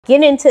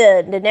getting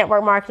into the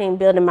network marketing,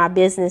 building my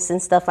business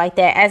and stuff like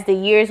that, as the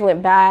years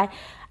went by,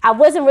 I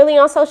wasn't really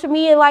on social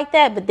media like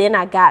that, but then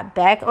I got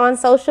back on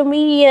social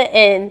media,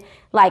 and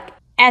like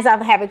as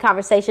I'm having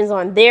conversations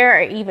on there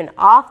or even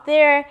off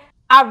there,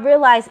 I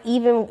realized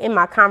even in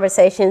my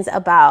conversations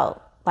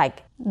about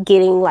like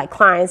getting like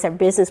clients or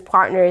business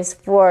partners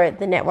for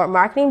the network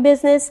marketing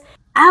business,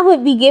 I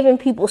would be giving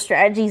people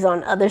strategies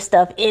on other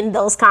stuff in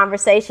those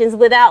conversations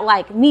without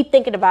like me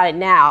thinking about it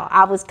now.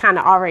 I was kind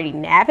of already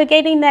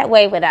navigating that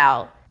way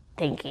without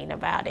thinking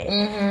about it.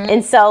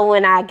 And so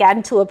when I got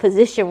into a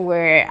position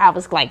where I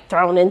was like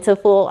thrown into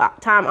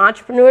full-time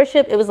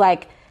entrepreneurship, it was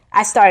like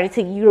I started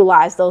to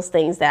utilize those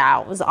things that I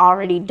was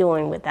already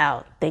doing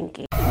without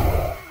thinking.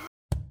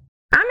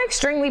 I'm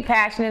extremely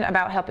passionate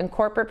about helping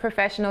corporate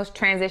professionals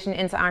transition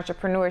into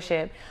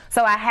entrepreneurship.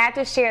 So I had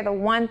to share the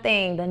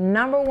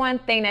number one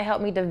thing that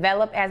helped me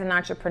develop as an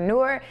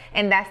entrepreneur,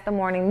 and that's the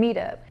morning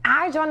meetup.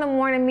 I joined the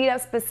morning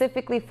meetup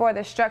specifically for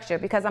the structure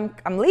because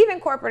I'm leaving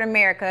corporate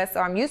America,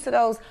 so I'm used to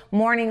those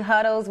morning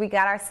huddles. We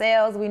got our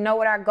sales, we know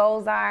what our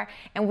goals are,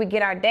 and we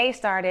get our day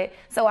started.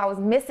 So I was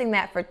missing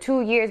that for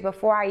 2 years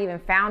before I even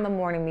found the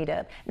morning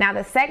meetup. Now,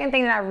 the second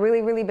thing that I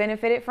really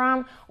benefited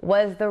from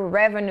was the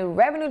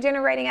revenue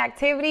generating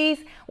activities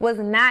was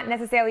not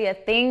necessarily a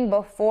thing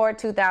before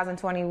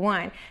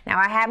 2021. Now,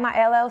 I had my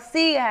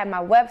LLC, I had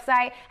my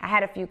website, I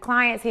had a few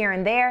clients here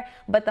and there,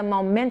 but the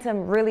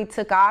momentum really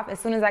took off as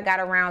soon as I got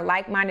around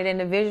like-minded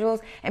individuals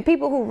and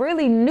people who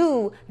really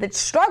knew the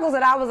struggles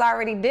that I was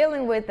already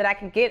dealing with, that I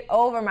could get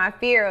over my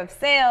fear of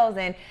sales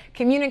and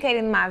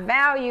communicating my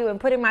value and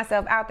putting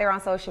myself out there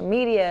on social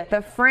media.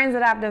 The friends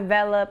that I've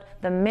developed,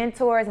 the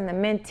mentors and the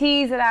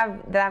mentees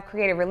that I've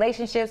created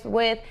relationships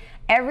with,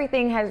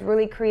 everything has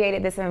really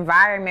created this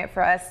environment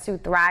for us to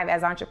thrive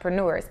as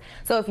entrepreneurs.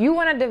 So if you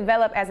want to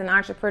develop as an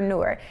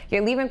entrepreneur,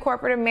 you're leaving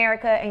corporate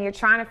America and you're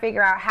trying to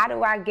figure out how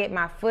do I get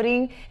my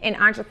footing in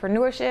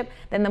entrepreneurship,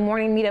 then the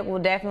morning meetup will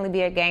definitely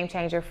be a game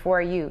changer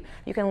for you.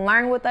 You can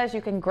learn with us,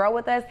 you can grow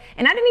with us.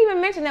 And I didn't even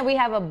mention that we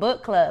have a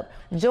book club.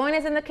 Join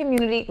us in the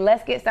community.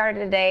 Let's get started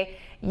today.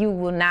 You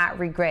will not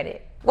regret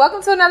it.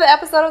 Welcome to another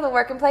episode of the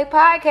Work and Play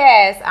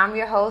Podcast. I'm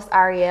your host,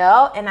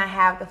 Ariel, and I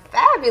have the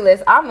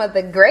fabulous Amma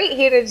the Great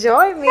here to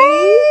join me.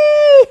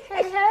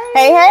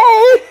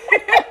 Hey.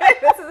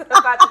 This is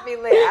about to be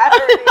lit. I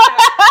already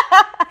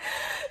know.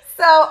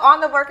 So on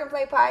the Work and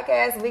Play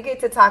Podcast, we get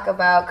to talk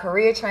about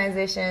career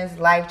transitions,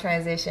 life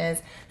transitions,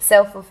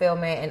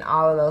 self-fulfillment, and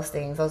all of those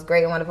things, those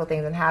great and wonderful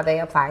things, and how they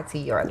apply to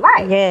your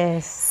life.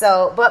 Yes.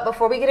 So, but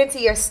before we get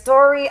into your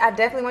story, I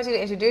definitely want you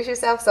to introduce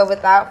yourself. So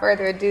without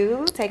further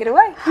ado, take it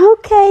away.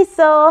 Okay,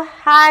 so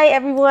hi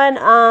everyone.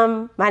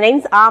 My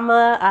name's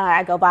Amma.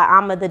 I go by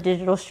Amma the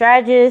Digital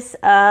Strategist.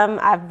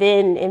 I've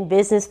been in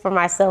business for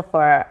myself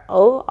for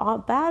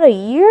about a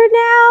year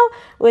now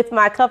with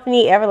my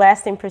company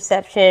Everlasting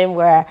Perception,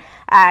 where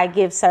I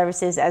give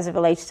services as it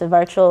relates to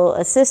virtual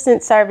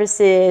assistant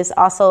services,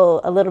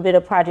 also a little bit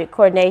of project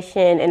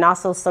coordination, and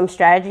also some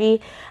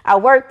strategy. I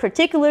work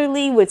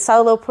particularly with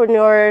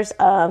solopreneurs,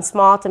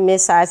 small to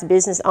mid-sized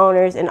business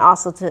owners, and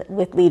also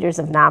with leaders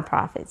of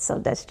nonprofits. So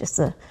that's just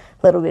a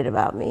little bit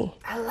about me.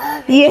 I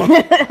love it. Yeah.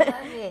 I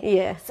love it.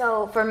 Yeah.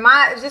 So for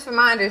my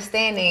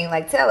understanding,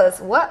 like, tell us,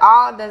 what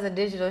all does a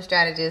digital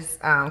strategist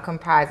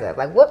comprise of?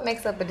 Like, what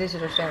makes up a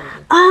digital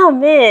strategist? Oh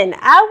man,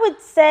 I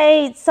would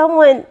say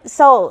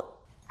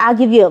I'll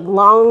give you a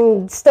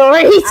long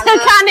story to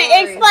kind of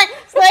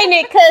explain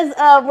it,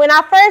 because when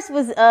I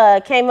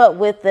first came up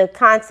with the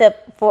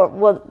concept for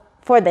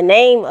the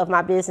name of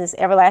my business,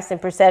 Everlasting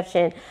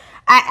Perception,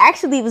 I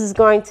actually was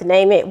going to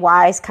name it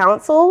Wise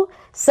Counsel.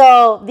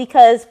 So,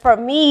 because for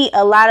me,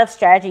 a lot of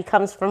strategy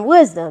comes from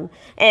wisdom,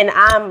 and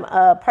I'm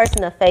a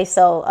person of faith.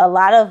 So a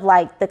lot of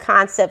like the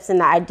concepts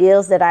and the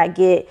ideals that I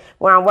get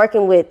when I'm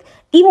working with,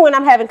 even when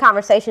I'm having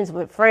conversations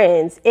with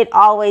friends, it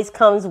always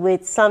comes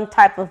with some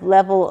type of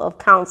level of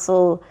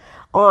counsel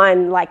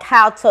on like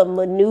how to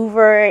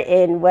maneuver,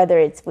 and whether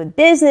it's with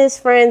business,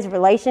 friends,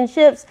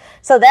 relationships.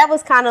 So that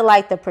was kind of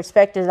like the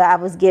perspective that I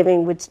was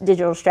giving with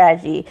digital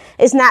strategy.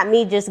 It's not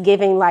me just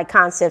giving like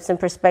concepts and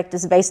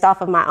perspectives based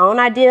off of my own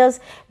ideas,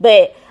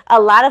 but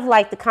a lot of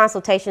like the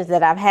consultations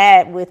that I've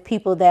had with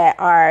people that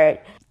are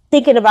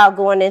thinking about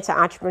going into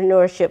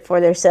entrepreneurship for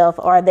themselves,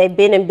 or they've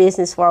been in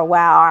business for a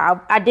while.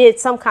 Or I did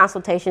some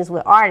consultations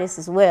with artists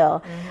as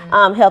well,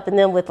 helping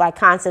them with like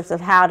concepts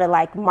of how to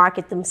like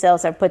market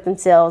themselves or put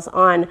themselves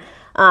on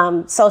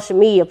social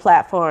media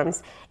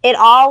platforms. It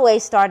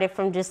always started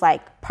from just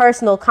like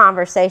personal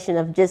conversation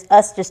of just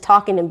us just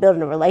talking and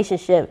building a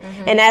relationship.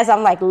 And as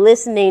I'm like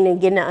listening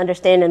and getting an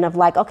understanding of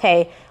like,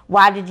 okay,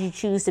 why did you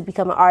choose to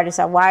become an artist,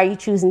 or why are you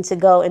choosing to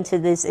go into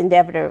this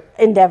endeavor?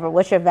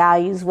 What's your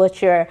values?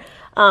 What's your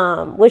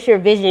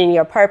vision and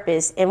your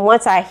purpose? And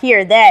once I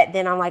hear that,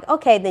 then I'm like,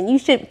 okay, then you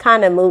should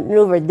kind of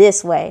maneuver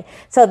this way.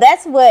 So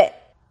that's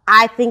what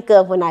I think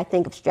of when I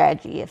think of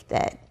strategy, if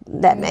that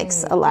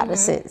makes a lot of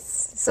sense.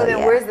 So then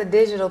where's the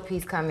digital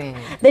piece come in?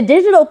 The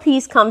digital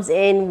piece comes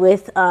in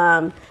with,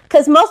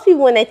 because most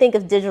people, when they think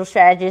of digital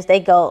strategists, they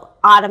go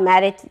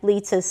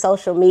automatically to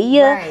social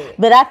media. Right.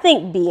 But I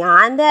think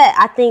beyond that,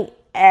 I think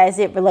as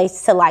it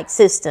relates to like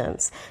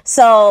systems.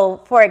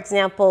 So for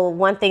example,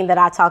 one thing that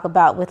I talk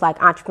about with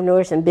like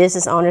entrepreneurs and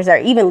business owners or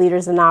even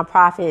leaders of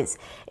nonprofits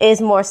is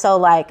more so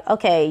like,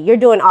 okay, you're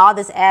doing all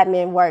this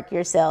admin work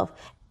yourself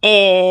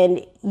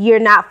and you're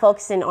not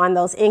focusing on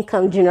those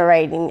income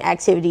generating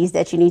activities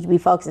that you need to be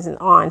focusing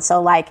on.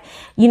 So like,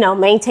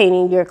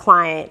 maintaining your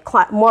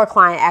more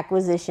client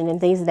acquisition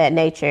and things of that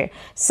nature.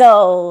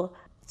 So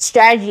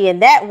strategy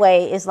in that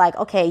way is like,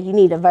 okay, you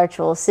need a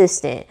virtual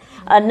assistant.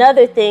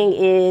 Another thing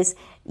is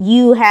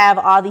you have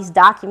all these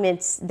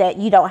documents that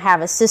you don't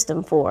have a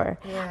system for,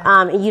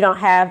 and you don't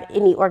have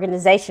any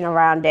organization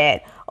around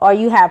that. Or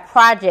you have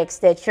projects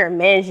that you're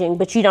managing,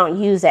 but you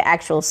don't use the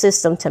actual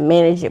system to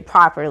manage it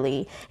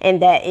properly.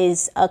 And that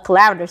is a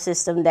collaborative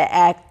system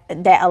that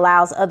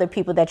allows other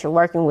people that you're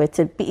working with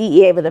to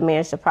be able to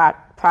manage the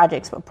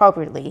projects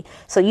appropriately.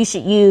 So you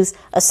should use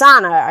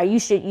Asana or you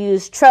should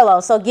use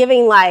Trello. So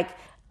giving like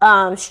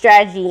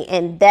strategy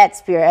in that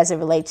sphere as it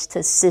relates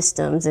to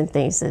systems and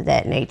things of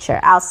that nature,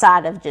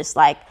 outside of just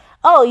like,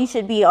 oh, you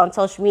should be on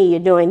social media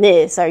doing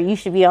this, or you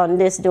should be on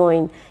this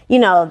doing,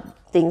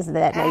 things of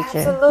that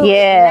nature. Absolutely.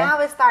 Yeah. Now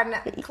it's starting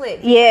to click.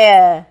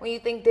 Yeah. When you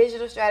think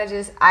digital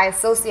strategists, I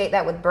associate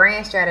that with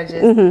brand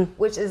strategists,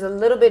 which is a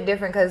little bit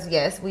different because,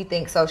 yes, we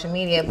think social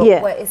media,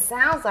 but what it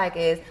sounds like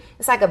is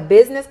it's like a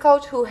business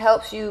coach who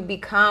helps you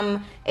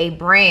become a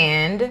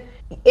brand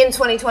in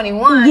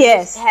 2021.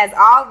 Yes. Which has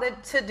all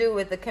to do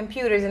with the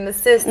computers and the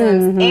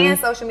systems and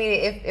social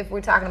media, if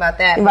we're talking about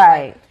that.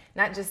 Right.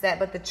 Not just that,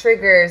 but the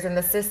triggers and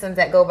the systems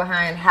that go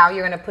behind how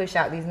you're going to push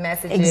out these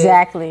messages.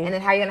 Exactly. And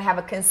then how you're going to have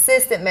a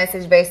consistent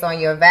message based on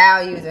your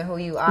values and who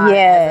you are as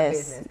a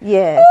business.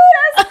 Yes.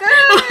 Ooh, that's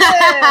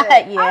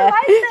good. Yeah. I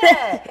like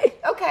that.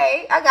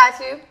 Okay, I got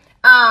you.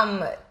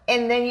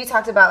 And then you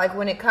talked about like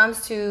when it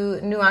comes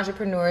to new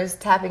entrepreneurs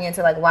tapping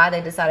into like why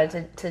they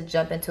decided to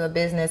jump into a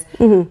business.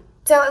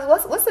 Tell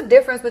us what's the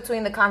difference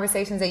between the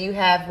conversations that you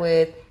have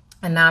with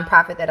a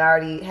nonprofit that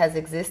already has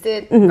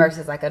existed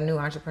versus like a new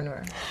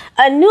entrepreneur?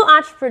 A new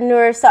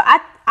entrepreneur, so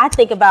I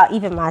think about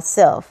even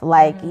myself,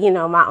 like,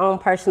 my own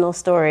personal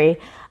story.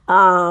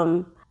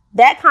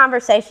 That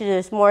conversation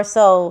is more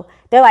so,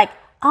 they're like,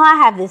 oh, I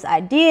have this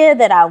idea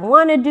that I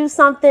want to do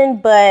something,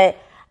 but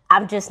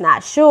I'm just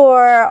not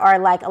sure. Or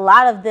like a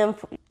lot of them,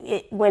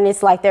 when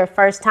it's like their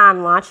first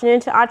time launching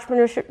into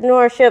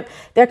entrepreneurship,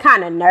 they're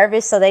kind of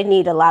nervous. So they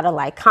need a lot of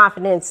like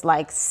confidence,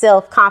 like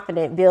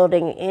self-confident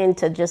building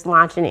into just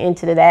launching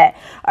into that,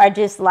 or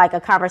just like a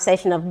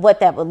conversation of what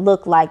that would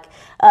look like.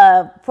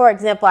 For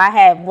example, I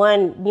had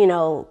one,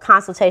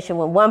 consultation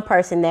with one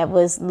person that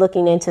was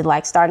looking into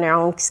like starting their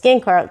own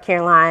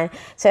skincare line.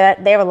 So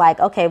they were like,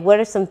 okay, what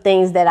are some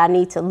things that I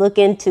need to look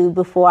into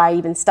before I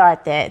even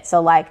start that?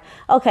 So like,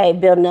 okay,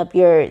 building up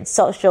your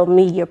social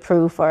media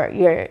proof or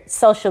your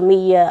social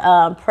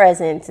media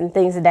presence and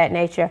things of that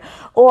nature,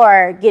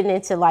 or getting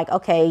into like,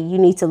 okay, you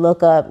need to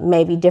look up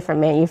maybe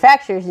different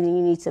manufacturers and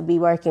you need to be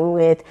working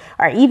with,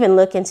 or even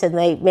look into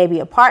maybe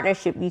a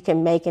partnership you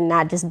can make and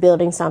not just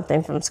building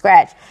something from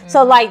scratch.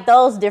 So like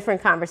those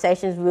different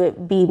conversations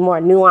would be more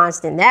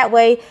nuanced in that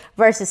way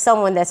versus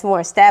someone that's more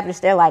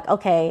established. They're like,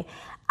 okay,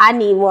 I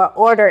need more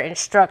order and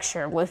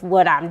structure with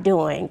what I'm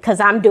doing because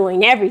I'm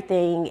doing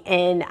everything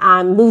and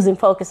I'm losing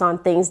focus on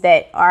things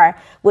that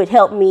would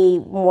help me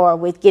more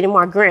with getting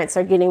more grants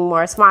or getting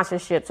more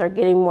sponsorships or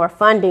getting more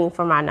funding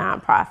for my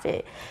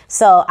nonprofit.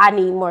 So I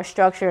need more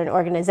structure and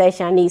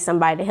organization. I need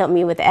somebody to help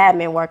me with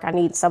admin work. I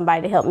need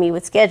somebody to help me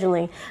with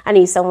scheduling. I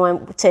need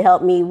someone to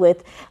help me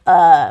with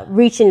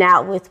reaching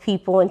out with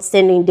people and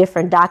sending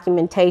different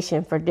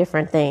documentation for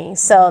different things.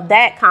 So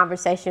that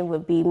conversation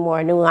would be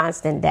more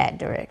nuanced in that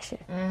direction.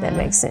 That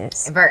makes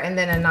sense. And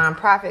then a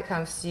nonprofit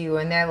comes to you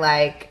and they're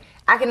like,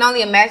 I can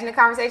only imagine the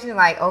conversation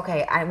like,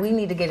 okay, we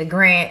need to get a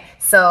grant,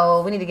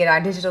 so we need to get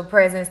our digital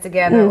presence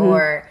together,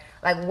 or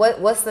like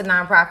what's the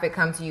nonprofit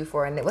come to you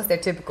for, and what's their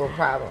typical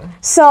problem?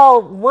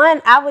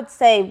 So I would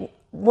say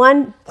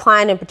one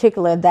client in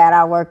particular that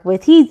I work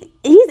with, he's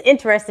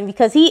interesting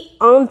because he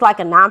owns like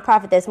a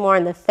nonprofit that's more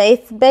in the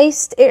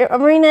faith-based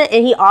arena,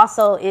 and he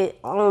also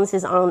owns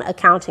his own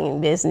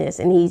accounting business,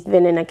 and he's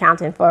been in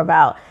accounting for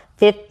about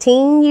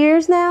 15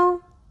 years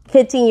now,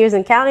 15 years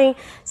and counting.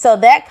 So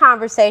that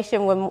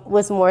conversation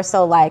was more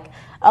so like,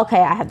 okay,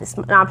 I have this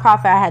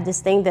nonprofit, I have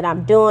this thing that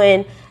I'm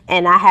doing,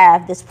 and I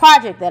have this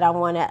project that I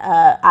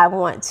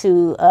want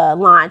to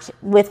launch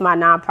with my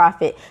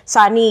nonprofit. So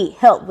I need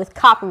help with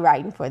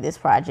copywriting for this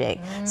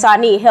project. So I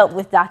need help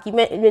with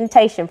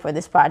documentation for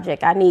this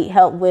project. I need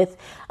help with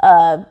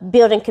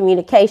building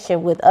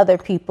communication with other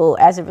people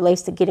as it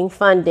relates to getting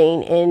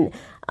funding and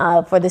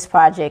for this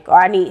project,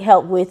 or I need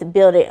help with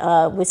building,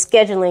 with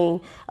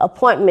scheduling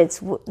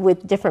appointments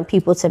with different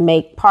people to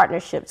make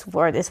partnerships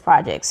for this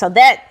project. So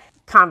that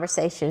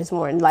conversation is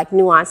more like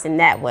nuanced in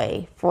that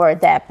way for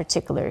that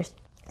particular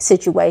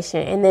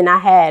situation. And then I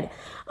had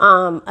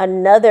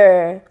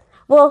another.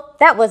 Well,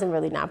 that wasn't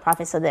really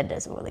nonprofit, so that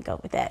doesn't really go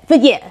with that.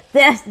 But yeah,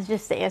 that's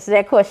just to answer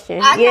that question.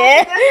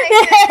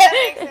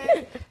 That makes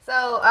sense.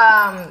 So,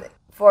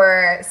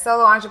 for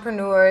solo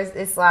entrepreneurs,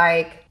 it's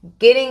like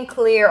getting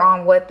clear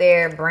on what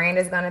their brand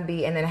is going to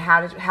be, and then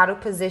how to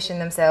position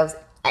themselves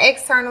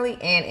externally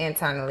and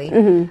internally.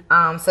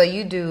 So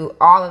you do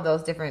all of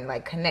those different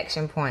like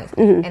connection points,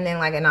 and then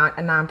like a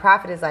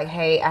nonprofit is like,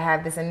 hey, I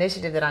have this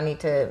initiative that I need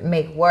to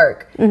make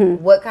work.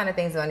 What kind of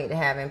things do I need to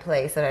have in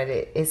place so that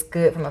it's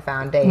good from a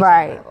foundation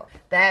level?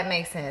 That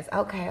makes sense.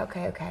 Okay.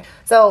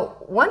 So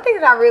one thing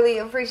that I really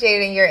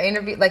appreciated in your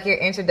interview, like your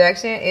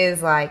introduction,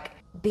 is like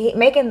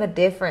making the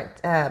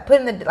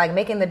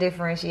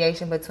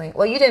differentiation between.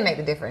 Well, you didn't make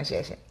the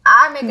differentiation.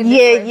 I make a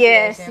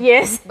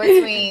differentiation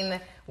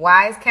between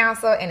wise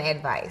counsel and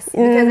advice.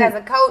 Because as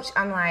a coach,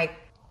 I'm like,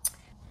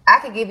 I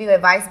could give you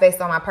advice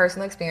based on my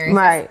personal experience.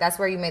 Right. That's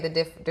where you made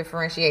the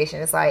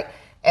differentiation. It's like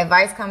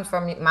advice comes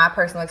from my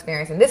personal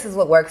experience, and this is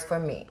what works for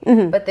me.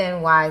 But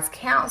then wise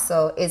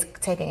counsel is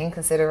taking in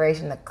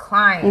consideration the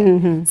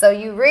client. So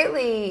you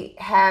really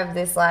have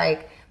this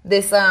I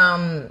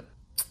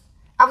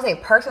would say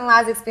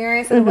personalized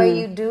experience in the way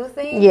you do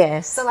things.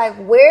 Yes. So like,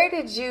 where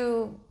did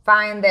you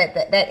find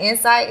that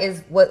insight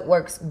is what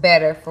works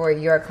better for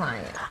your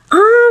client?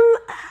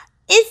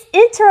 It's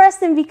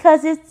interesting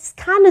because it's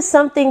kind of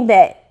something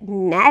that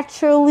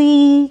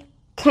naturally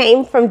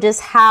came from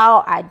just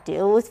how I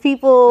deal with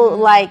people,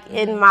 like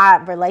in my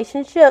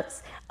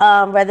relationships,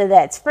 whether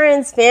that's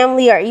friends,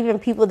 family, or even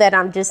people that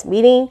I'm just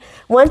meeting.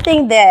 One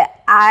thing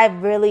that I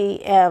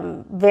really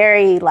am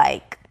very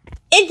like,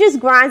 it just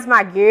grinds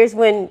my gears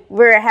when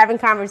I'm having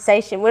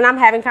conversation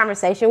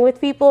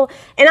with people,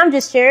 and I'm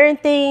just sharing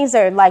things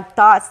or like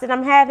thoughts that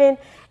I'm having,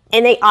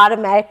 and they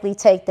automatically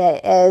take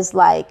that as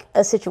like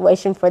a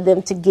situation for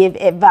them to give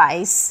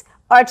advice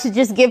or to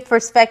just give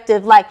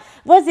perspective. Like,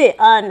 was it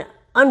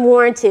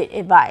unwarranted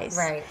advice?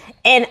 Right.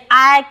 And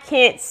I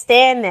can't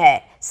stand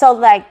that. So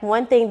like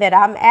one thing that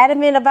I'm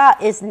adamant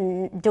about is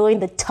doing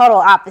the total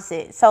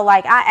opposite. So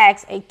like I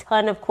ask a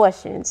ton of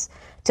questions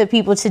to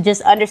people to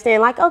just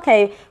understand, like,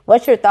 okay,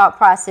 what's your thought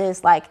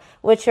process? Like,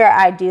 what's your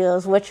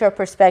ideals? What's your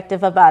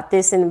perspective about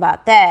this and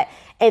about that?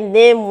 And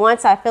then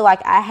once I feel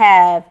like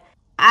I've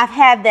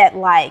had that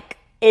like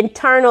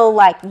internal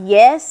like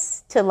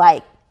yes to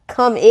like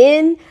come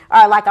in,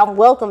 or like I'm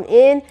welcome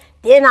in,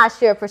 then I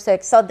share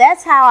perspective. So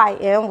that's how I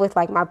am with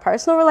like my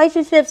personal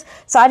relationships.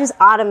 So I just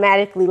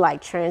automatically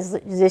like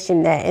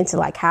transition that into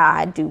like how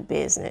I do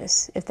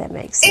business, if that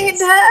makes sense. It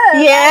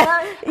does.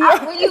 Yeah.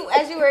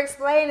 As you were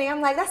explaining, I'm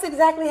like, that's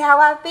exactly how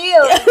I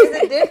feel.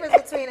 There's a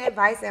difference between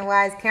advice and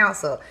wise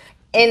counsel.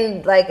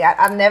 And like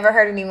I've never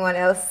heard anyone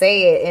else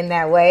say it in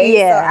that way.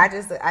 Yeah.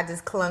 So I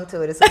just clung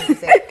to it as soon as you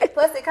said it.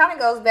 Plus, it kind of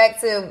goes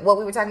back to what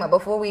we were talking about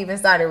before we even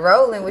started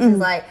rolling, which is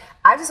like,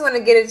 I just want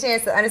to get a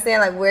chance to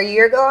understand like where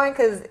you're going,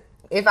 because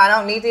if I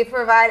don't need to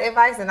provide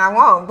advice, then I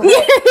won't. But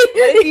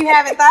if you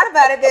haven't thought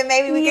about it, then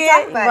maybe we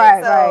can talk about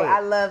it. So I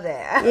love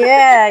that.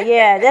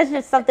 Yeah. That's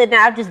just something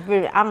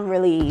that I'm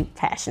really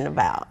passionate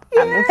about.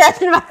 I've been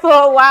passionate about for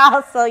a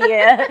while. So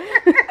yeah.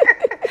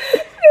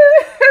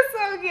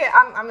 So yeah,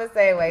 I'm the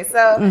same way.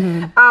 So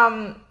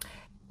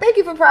thank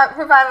you for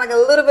providing like a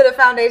little bit of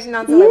foundation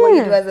onto like what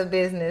you do as a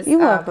business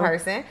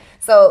person.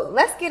 So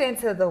let's get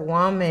into the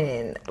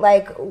woman.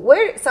 Like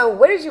where'd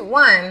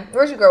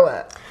you grow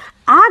up?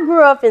 I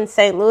grew up in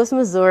St. Louis,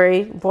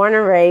 Missouri, born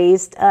and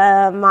raised.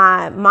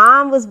 My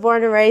mom was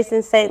born and raised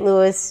in St.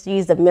 Louis.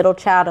 She's the middle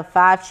child of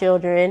 5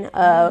 children,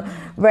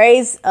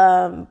 raised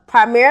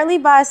primarily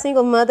by a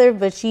single mother,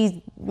 but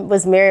she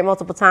was married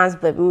multiple times,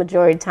 but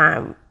majority of the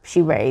time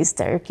she raised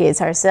her kids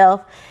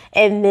herself.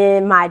 And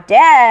then my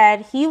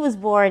dad, he was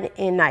born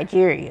in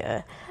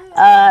Nigeria.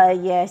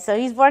 So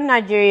he's born in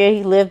Nigeria.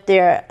 He lived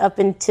there up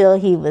until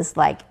he was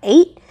like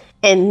 8,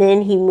 and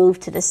then he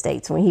moved to the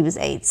States when he was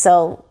 8.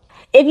 So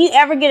if you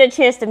ever get a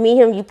chance to meet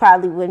him, you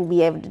probably wouldn't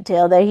be able to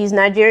tell that he's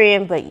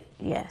Nigerian, but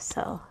yeah,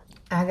 so.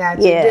 I got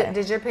you. Yeah.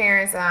 Did your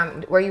parents,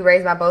 were you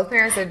raised by both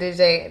parents, or did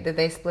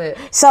they split?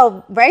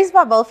 So raised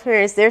by both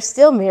parents, they're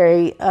still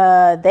married.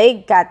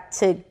 They got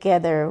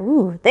together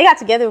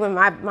when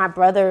my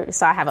brother,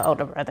 so I have an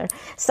older brother.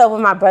 So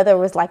when my brother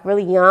was like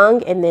really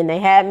young, and then they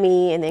had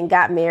me and then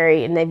got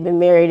married, and they've been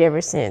married ever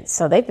since.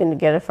 So they've been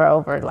together for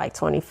over like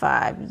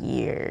 25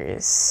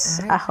 years.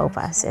 I hope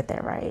I said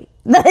that right.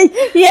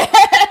 Yeah.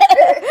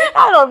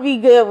 I don't be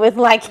good with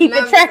like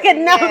keeping track of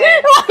numbers,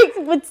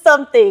 like with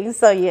some things.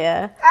 So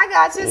yeah. I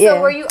got you.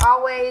 So were you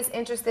always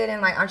interested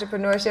in like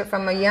entrepreneurship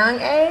from a young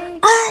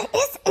age?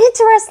 It's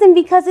interesting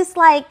because it's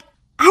like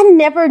I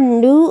never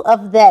knew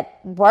of that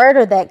word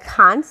or that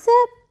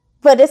concept,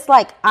 but it's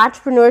like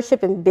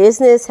entrepreneurship and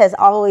business has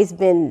always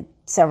been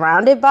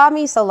surrounded by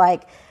me. So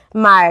like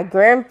my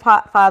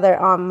grandfather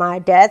on my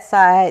dad's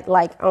side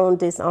like owned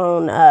his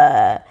own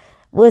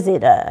was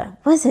it a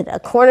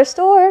corner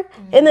store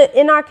in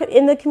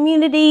the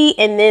community,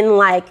 and then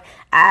like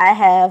I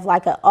have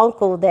like an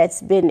uncle that's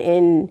been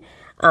in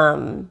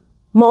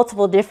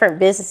multiple different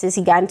businesses.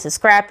 He got into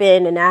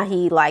scrapping, and now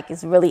he like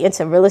is really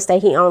into real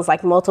estate. He owns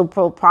like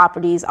multiple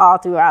properties all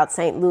throughout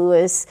St.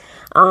 Louis,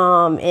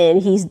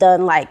 and he's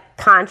done like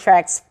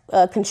contracts,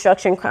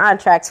 construction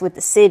contracts with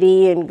the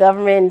city and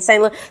government in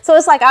St. Louis. So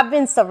it's like I've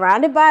been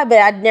surrounded by it, but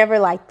I'd never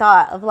like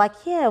thought of like,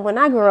 yeah, when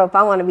I grow up,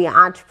 I want to be an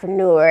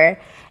entrepreneur.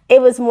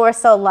 It was more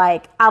so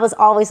like I was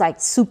always like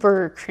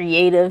super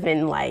creative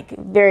and like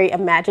very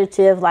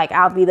imaginative. Like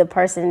I'll be the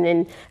person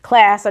in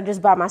class or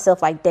just by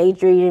myself like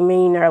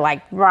daydreaming or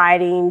like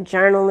writing,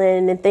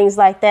 journaling and things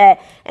like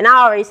that. And I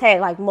always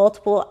had like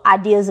multiple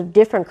ideas of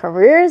different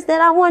careers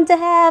that I wanted to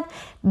have.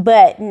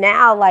 But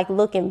now like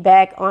looking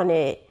back on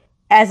it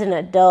as an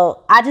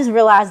adult, I just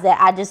realized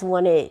that I just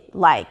wanted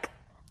like,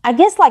 I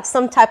guess like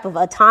some type of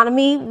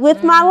autonomy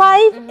with my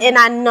life. And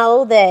I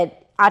know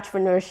that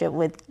entrepreneurship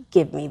would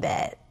give me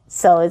that.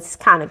 So it's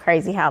kind of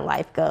crazy how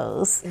life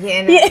goes. Yeah,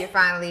 and then you're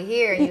finally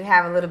here and you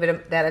have a little bit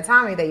of that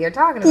autonomy that you're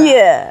talking about.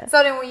 Yeah.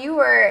 So then when you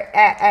were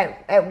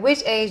at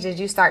which age did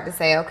you start to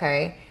say,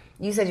 okay,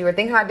 you said you were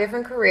thinking about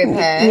different career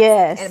paths.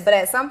 Yes. But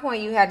at some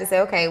point you had to say,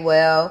 okay,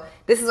 well,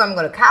 this is what I'm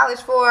going to college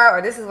for,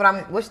 or this is what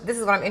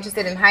I'm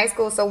interested in high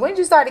school. So when did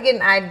you start to get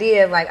an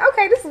idea of like,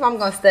 okay, this is what I'm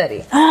going to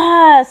study?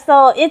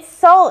 So it's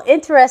so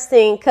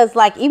interesting because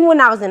like even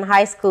when I was in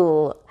high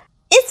school,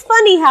 it's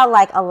funny how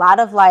like a lot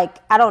of like,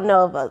 I don't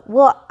know, but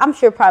well, I'm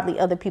sure probably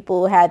other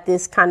people had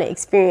this kind of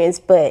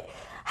experience, but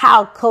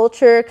how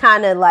culture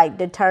kind of like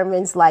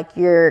determines like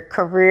your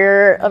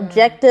career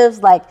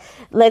objectives. Like,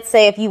 let's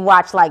say if you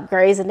watch like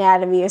Grey's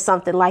Anatomy or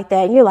something like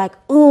that, and you're like,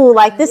 ooh,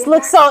 like this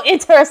looks so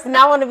interesting.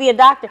 I want to be a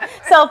doctor.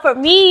 So for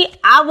me,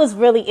 I was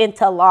really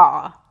into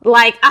law.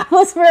 Like I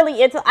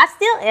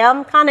still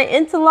am kind of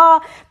into law,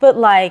 but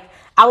like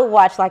I would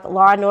watch like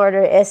Law and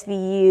Order,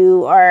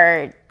 SVU,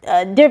 or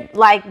different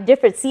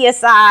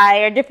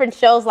CSI or different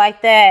shows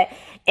like that.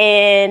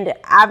 And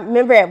I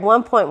remember at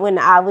one point when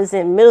I was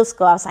in middle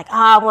school, I was like,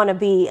 I want to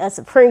be a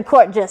Supreme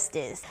Court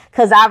justice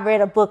because I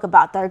read a book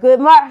about Thurgood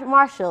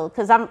Marshall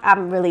because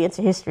I'm really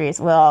into history as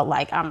well.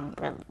 Like I love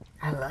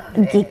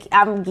it.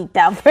 I'm geeked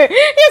out for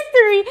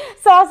history.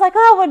 So I was like,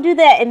 I want to do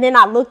that. And then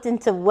I looked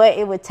into what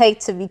it would take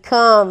to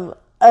become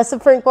a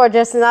Supreme Court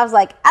justice. And I was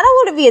like, I don't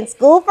want to be in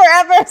school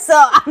forever, so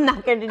I'm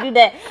not going to do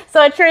that. So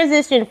I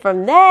transitioned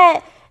from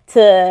that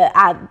to,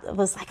 I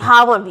was like,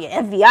 I want to be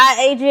an FBI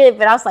agent,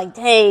 but I was like,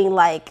 dang,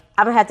 like,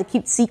 I'm going to have to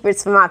keep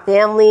secrets from my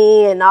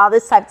family and all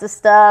this types of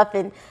stuff.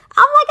 And I'm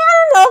like, I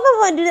don't know if I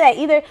want to do that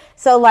either.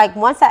 So, like,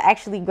 once I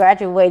actually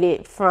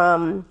graduated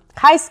from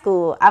high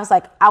school, I was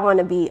like, I want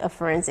to be a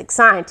forensic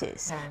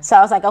scientist. So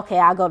I was like, okay,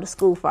 I'll go to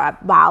school for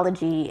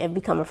biology and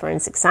become a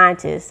forensic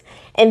scientist.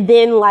 And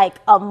then like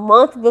a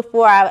month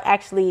before I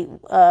actually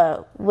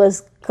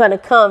was going to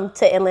come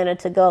to Atlanta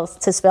to go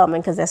to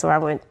Spelman, because that's where I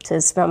went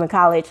to Spelman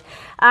College,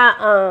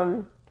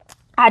 I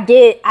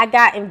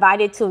got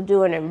invited to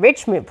do an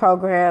enrichment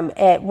program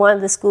at one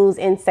of the schools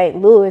in St.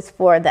 Louis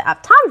for the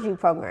optometry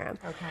program.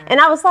 Okay.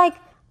 And I was like,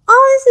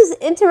 oh, this is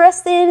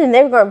interesting. And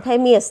they were going to pay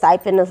me a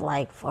stipend of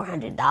like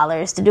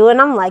 $400 to do it.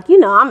 And I'm like,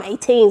 I'm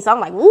 18. So I'm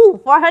like, ooh,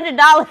 $400. For a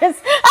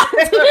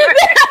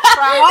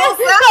whole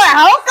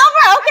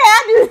summer. Okay,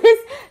 I'll do this.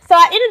 So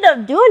I ended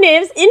up doing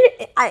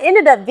it. I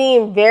ended up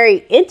being very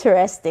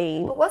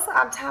interesting. But what's the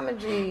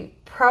optometry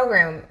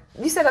program?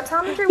 You said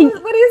optometry?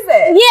 What is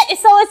that? Yeah,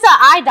 so it's an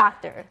eye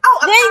doctor. Oh,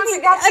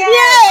 optometry.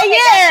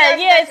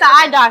 Yeah, it's an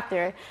eye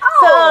doctor.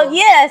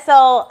 Oh.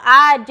 So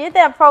I did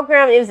that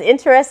program. It was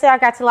interesting. I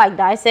got to like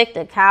dissect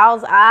a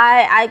cow's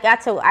eye. I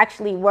got to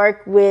actually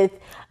work with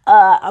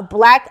a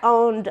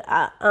black-owned,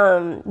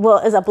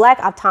 is a black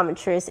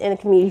optometrist in the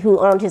community who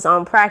owned his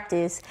own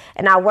practice.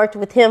 And I worked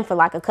with him for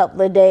like a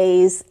couple of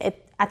days.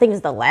 I think it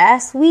was the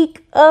last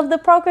week of the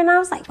program. I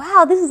was like,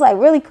 wow, this is like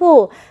really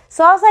cool.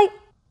 So I was like,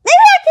 maybe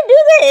I can do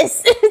this.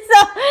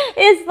 So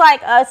it's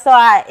like, so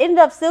I ended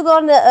up still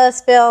going to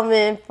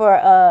Spelman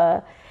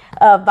for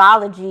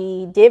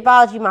biology, did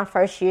biology my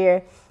first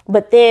year,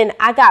 but then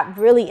I got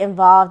really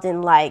involved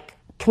in like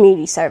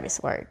community service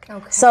work.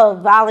 Okay. So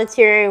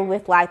volunteering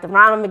with like the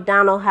Ronald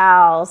McDonald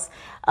House.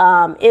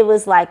 It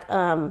was like,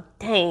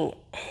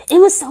 it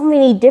was so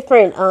many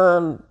different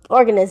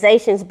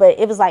organizations, but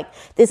it was like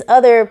this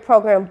other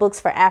program, Books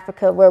for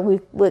Africa, where we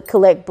would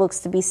collect books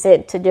to be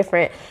sent to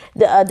different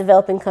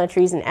developing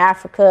countries in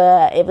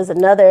Africa. It was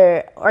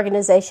another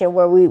organization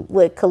where we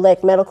would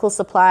collect medical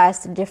supplies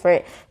to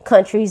different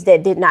countries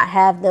that did not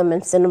have them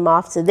and send them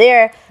off to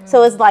there. Mm-hmm.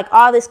 So it's like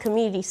all this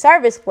community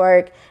service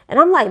work. And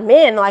I'm like,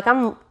 man, like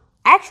I'm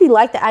actually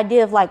like the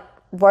idea of like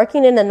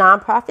working in the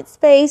nonprofit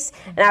space.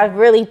 Mm-hmm. And I was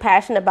really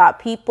passionate about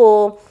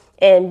people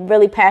and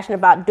really passionate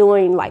about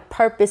doing like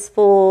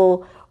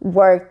purposeful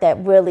work that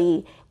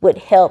really would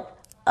help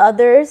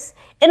others.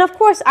 And of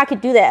course I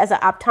could do that as an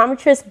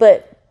optometrist,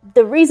 but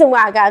the reason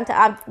why I got into,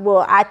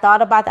 I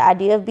thought about the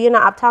idea of being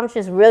an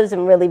optometrist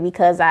wasn't really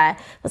because I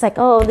was like,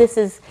 oh, this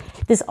is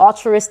this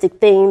altruistic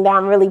thing that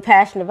I'm really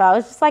passionate about.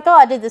 It's just like, oh,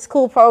 I did this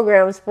cool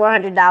program, it's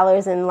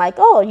 $400, and like,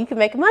 oh, you can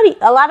make a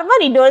lot of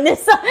money doing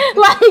this. So,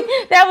 like,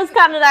 that was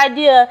kind of the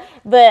idea.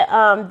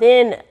 But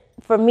then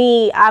for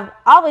me, I've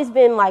always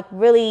been like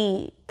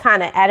really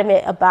kind of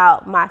adamant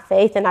about my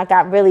faith, and I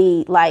got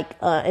really like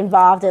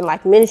involved in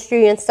like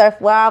ministry and stuff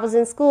while I was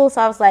in school. So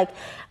I was like,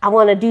 I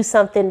want to do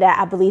something that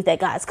I believe that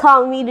God's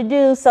calling me to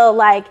do. So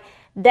like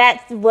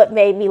that's what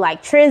made me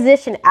like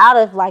transition out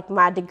of like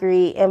my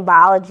degree in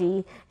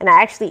biology, and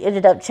I actually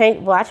ended up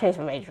changing. Well, I changed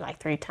my major like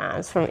 3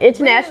 times from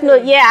international.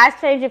 Really? Yeah, I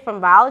changed it from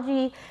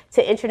biology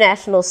to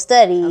international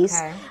studies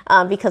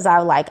because I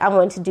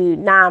wanted to do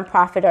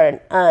nonprofit or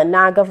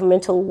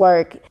non-governmental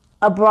work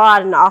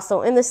abroad and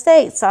also in the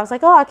States. So I was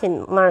like, oh, I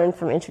can learn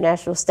from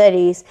international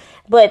studies.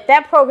 But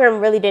that program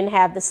really didn't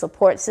have the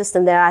support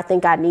system that I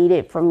think I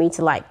needed for me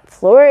to like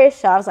flourish.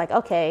 So I was like,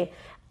 okay,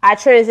 I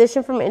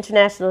transitioned from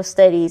international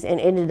studies and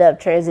ended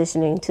up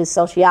transitioning to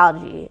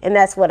sociology. And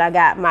that's what I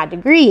got my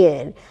degree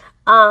in.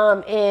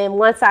 And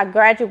once I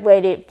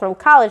graduated from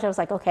college, I was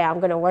like, okay, I'm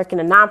going to work in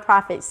the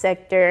nonprofit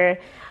sector.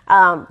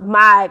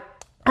 My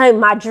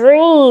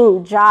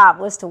dream job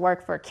was to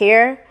work for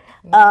CARE.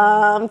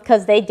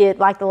 Because they did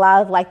like a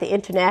lot of like the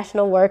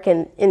international work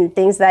and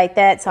things like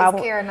that. So is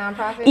CARE a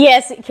nonprofit?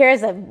 Yes, CARE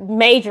is a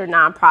major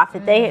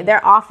nonprofit.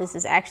 Their office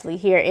is actually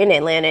here in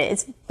Atlanta.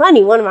 It's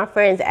funny, one of my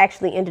friends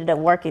actually ended up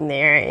working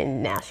there,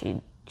 and now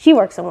she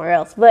works somewhere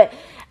else. But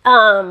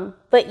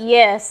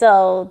yeah,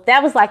 so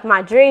that was like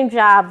my dream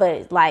job.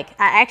 But like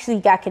I actually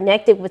got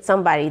connected with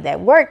somebody that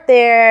worked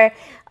there.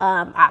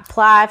 I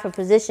applied for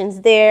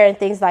positions there and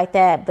things like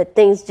that, but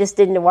things just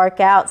didn't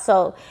work out.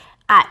 So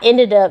I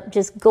ended up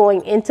just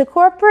going into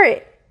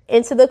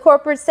the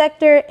corporate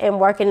sector and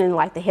working in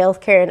like the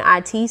healthcare and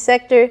IT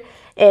sector.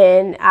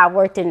 And I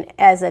worked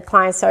as a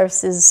client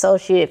services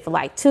associate for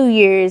like 2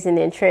 years and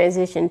then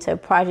transitioned to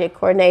project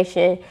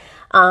coordination.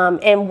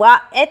 And while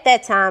at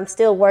that time,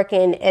 still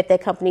working at that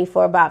company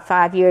for about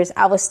 5 years,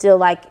 I was still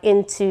like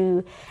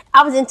into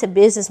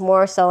business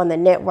more so in the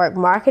network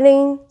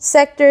marketing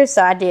sector.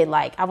 So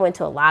I went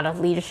to a lot of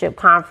leadership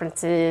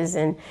conferences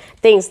and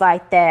things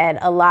like that,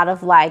 a lot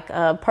of like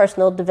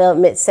personal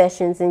development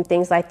sessions and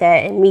things like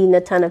that, and meeting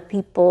a ton of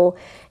people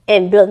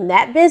and building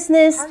that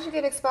business. How did you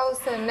get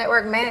exposed to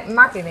network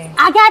marketing?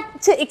 I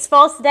got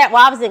exposed to that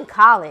while I was in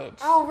college.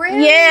 Oh,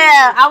 really?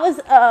 Yeah, I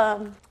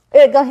was.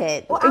 Go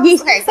ahead. Well,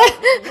 okay,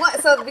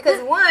 so because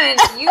one,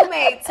 you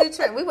made 2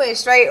 we went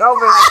straight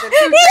over like the 2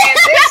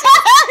 transitions.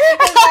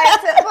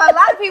 Because like, for a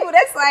lot of people,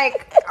 that's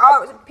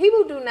like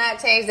people do not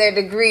change their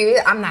degree.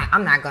 I'm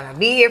not gonna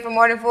be here for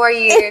more than 4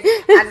 years.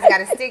 I just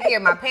gotta stick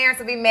here. My parents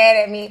will be mad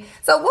at me.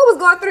 So what was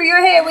going through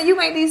your head when you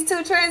made these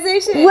 2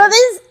 transitions? Well,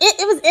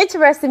 it was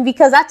interesting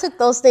because I took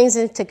those things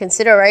into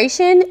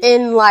consideration,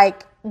 and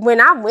like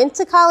when I went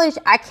to college,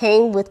 I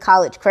came with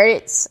college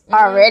credits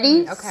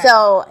already. Okay.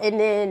 So, and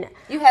then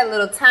you had a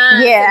little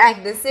time to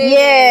make decisions.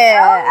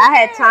 Yeah, I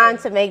had time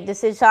to make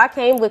decisions. So I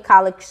came with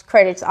college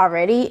credits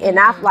already, and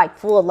I've like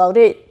full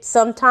loaded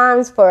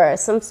sometimes for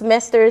some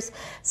semesters.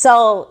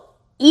 So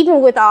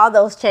even with all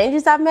those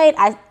changes I made,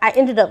 I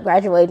ended up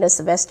graduating a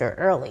semester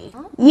early.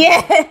 Oh.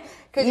 Yeah.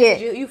 Because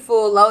you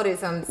full loaded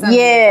some years. I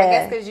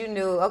guess because you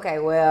knew, okay,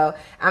 well,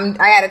 I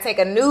got to take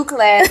a new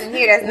class in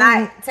here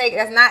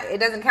it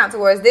doesn't count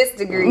towards this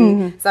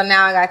degree. So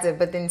now I got to,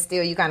 but then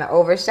still you kind of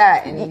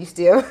overshot and you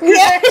still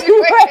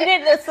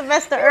graduated a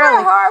semester early. You're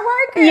a hard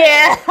worker.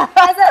 Yeah.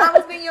 Has that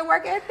always been your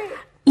work ethic?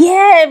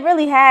 Yeah, it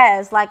really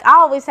has. Like I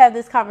always have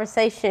this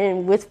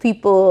conversation with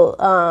people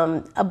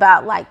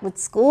about like with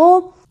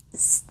school.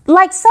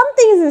 Like some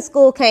things in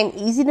school came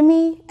easy to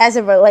me as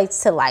it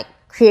relates to like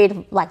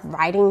creative, like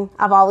writing.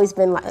 I've always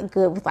been like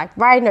good with like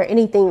writing or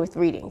anything with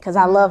reading because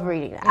I love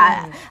reading.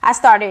 I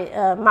started,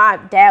 my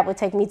dad would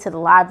take me to the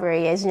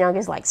library as young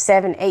as like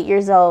 7, 8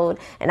 years old,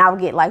 and I would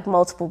get like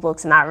multiple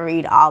books and I would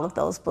read all of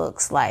those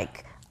books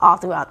like all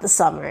throughout the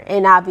summer,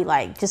 and I'd be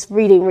like just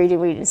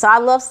reading. So I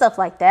love stuff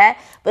like that,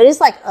 but it's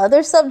like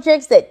other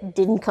subjects that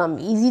didn't come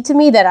easy to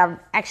me that I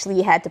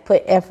actually had to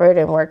put effort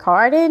and work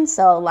hard in.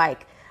 So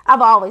like I've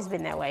always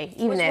been that way.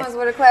 Which ones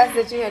were the classes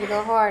that you had to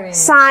go hard in?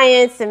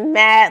 Science and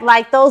math,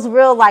 like those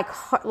real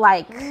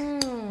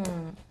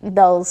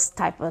those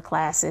type of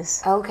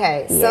classes.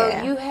 Okay,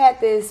 so you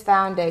had this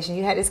foundation,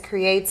 you had this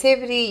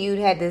creativity, you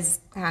had this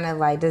kind of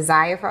like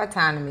desire for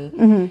autonomy,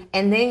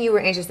 and then you were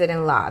interested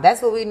in law.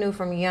 That's what we knew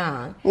from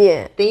young.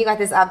 Yeah. Then you got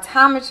this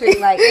optometry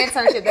like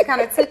internship that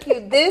kind of took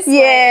you this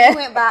way. You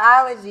went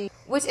biology,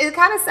 which it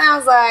kind of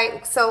sounds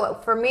like.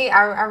 So for me,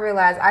 I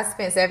realized I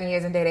spent 7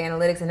 years in data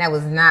analytics, and that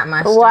was not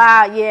my strength.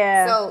 Wow.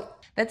 Yeah. So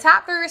the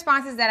top 3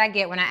 responses that I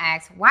get when I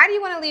ask, why do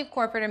you want to leave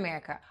corporate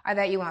America, are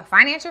that you want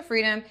financial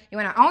freedom, you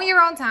want to own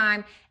your own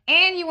time,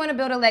 and you want to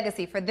build a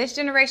legacy for this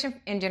generation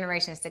and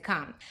generations to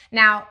come.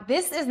 Now,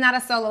 this is not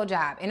a solo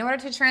job. In order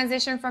to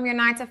transition from your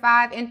 9 to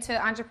 5 into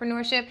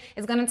entrepreneurship,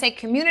 it's going to take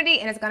community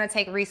and it's going to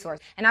take resource.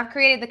 And I've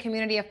created the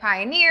community of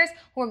pioneers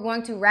who are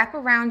going to wrap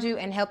around you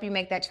and help you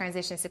make that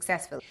transition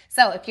successfully.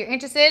 So if you're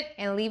interested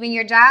in leaving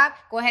your job,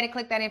 go ahead and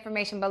click that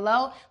information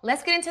below.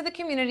 Let's get into the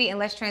community and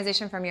let's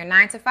transition from your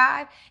 9 to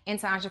 5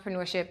 into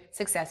entrepreneurship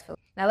successfully.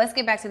 Now let's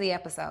get back to the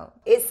episode.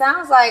 It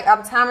sounds like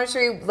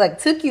optometry like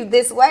took you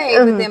this way,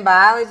 but then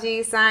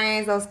biology,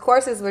 science, those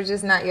courses were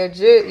just not your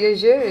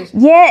judge.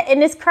 Yeah,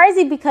 and it's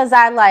crazy because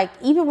I like,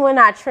 even when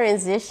I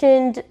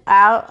transitioned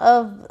out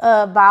of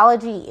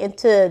biology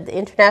into the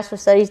international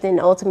studies, then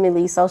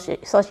ultimately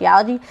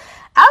sociology,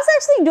 I was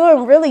actually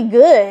doing really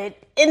good.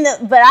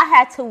 But I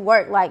had to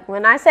work, like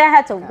when I say I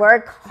had to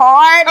work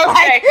hard,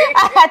 like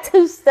I had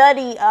to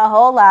study a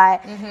whole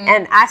lot,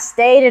 and I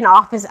stayed in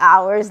office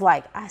hours, So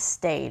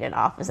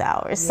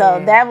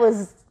that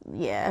was,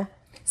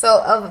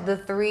 So of the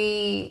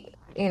three,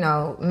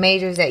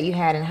 majors that you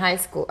had in high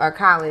school or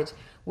college,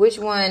 which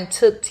one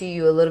took to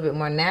you a little bit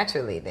more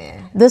naturally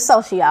then? The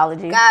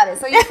sociology. Got it.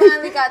 So you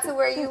finally got to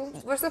where you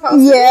were supposed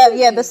to be.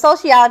 Yeah, the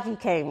sociology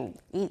came,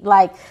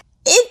 like,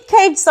 it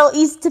came so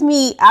easy to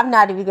me. I'm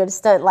not even going to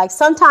study. Like,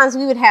 sometimes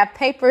we would have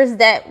papers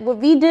that would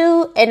be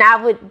due, and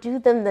I would do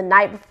them the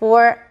night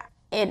before,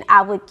 and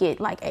I would get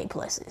like A+.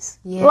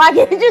 Yeah. Like,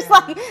 it's just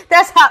like,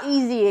 that's how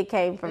easy it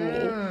came for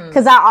me.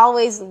 Because I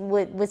always,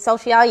 with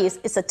sociology,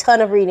 it's a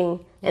ton of reading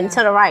and a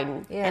ton of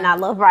writing. Yeah. And I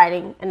love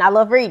writing and I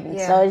love reading.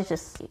 Yeah.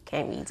 So it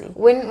came easy.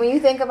 When you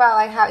think about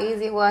like how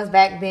easy it was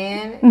back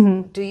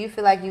then, do you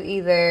feel like you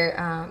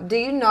either, do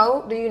you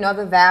know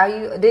the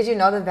value? Did you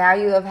know the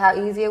value of how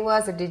easy it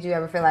was? Or did you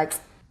ever feel like,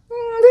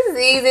 this is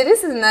easy,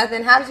 this is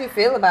nothing? How did you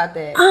feel about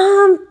that?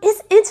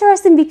 It's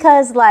interesting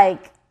because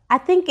like, I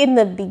think in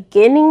the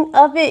beginning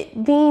of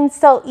it being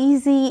so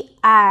easy,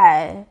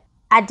 I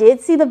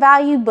did see the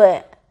value,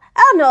 but I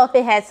don't know if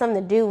it had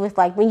something to do with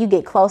like when you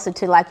get closer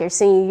to like your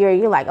senior year,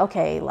 you're like,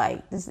 okay,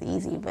 like this is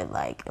easy, but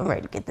like I'm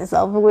ready to get this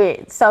over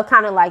with. So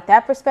kind of like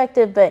that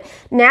perspective. But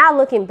now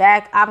looking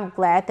back, I'm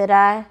glad that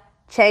I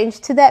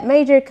changed to that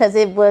major because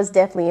it was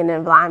definitely an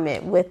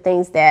alignment with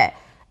things that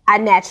I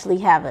naturally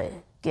have a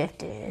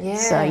gift in. Yeah,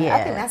 so, I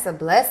think that's a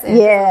blessing.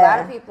 Yeah, a lot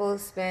of people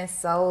spend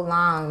so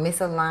long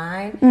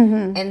misaligned,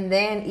 and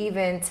then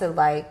even to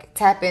like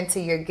tap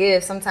into your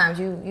gifts, sometimes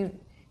you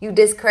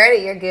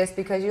discredit your gifts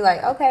because you're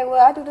like, okay,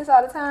 well, I do this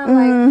all the time.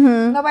 Like,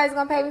 nobody's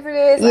going to pay me for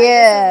this. Like, this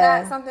is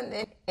not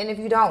something. And if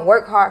you don't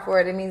work hard for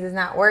it, it means it's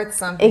not worth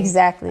something.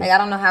 Exactly. Like, I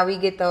don't know how we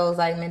get those,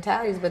 like,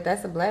 mentalities, but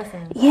that's a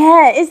blessing.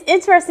 Yeah, it's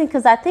interesting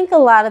because I think a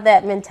lot of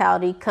that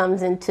mentality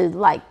comes into,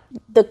 like,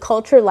 the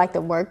culture, like the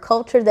work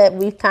culture that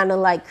we've kind of,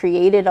 like,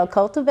 created or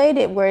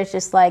cultivated, where it's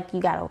just, like, you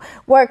got to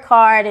work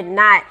hard and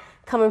not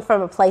coming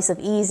from a place of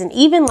ease. And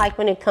even, like,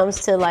 when it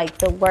comes to, like,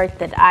 the work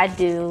that I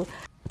do,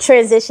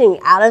 transitioning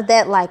out of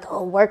that, like,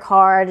 work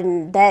hard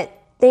and that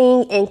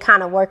thing, and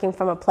kind of working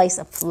from a place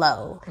of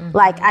flow.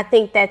 Like, I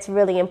think that's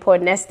really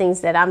important. That's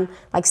things that I'm,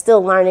 like,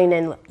 still learning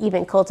and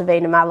even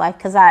cultivating in my life,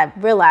 because I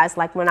realize,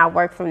 like, when I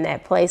work from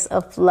that place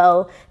of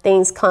flow,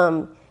 things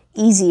come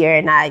easier,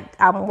 and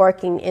I'm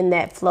working in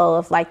that flow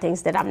of, like,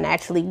 things that I'm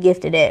naturally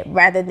gifted at,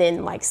 rather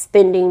than, like,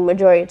 spending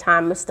majority of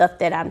time with stuff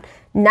that I'm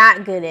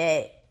not good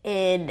at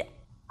and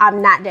I'm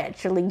not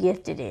naturally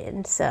gifted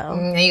in. So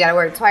and you gotta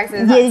work twice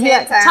as hard,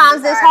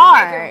 times as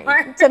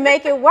hard to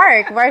make it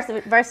work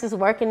versus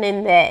working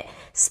in that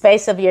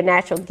space of your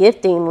natural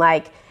gifting.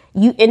 Like,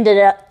 you end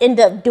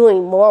up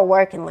doing more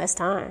work in less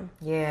time.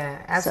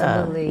 Yeah,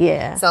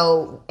 absolutely.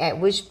 So at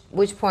which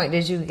point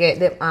did you get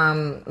the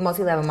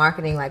multi-level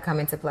marketing like come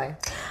into play?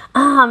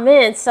 Oh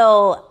man,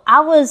 so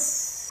I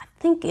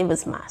think it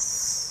was my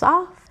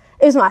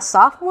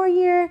sophomore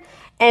year.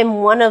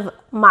 And one of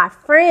my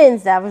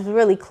friends that I was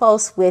really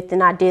close with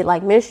and I did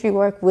like ministry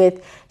work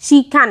with,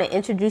 she kind of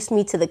introduced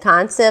me to the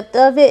concept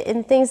of it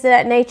and things of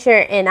that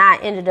nature. And I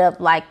ended up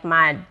like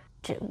my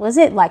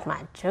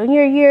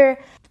junior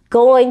year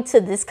going to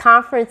this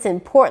conference in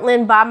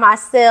Portland by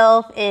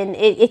myself, and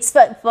it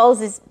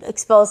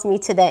exposed me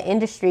to that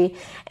industry.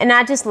 And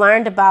I just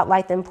learned about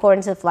like the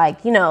importance of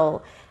like,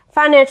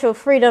 financial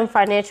freedom,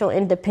 financial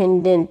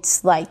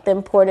independence, like the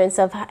importance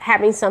of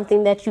having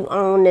something that you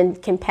own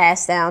and can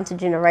pass down to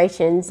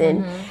generations,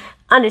 and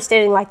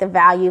understanding like the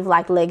value of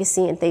like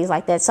legacy and things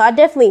like that. So I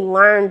definitely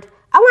learned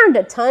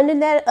a ton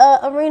in that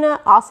arena.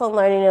 Also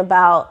learning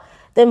about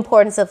the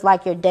importance of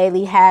like your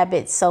daily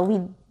habits. So we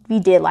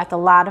did like a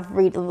lot of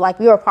reading, like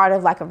we were part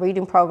of like a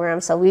reading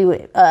program. So we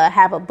would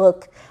have a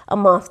book a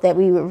month that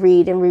we would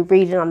read, and we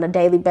read it on a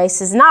daily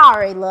basis. And I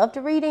already loved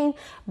reading,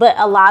 but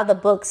a lot of the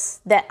books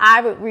that I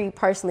would read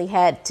personally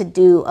had to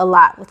do a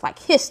lot with like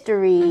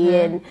history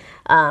and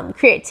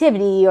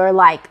creativity, or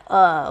like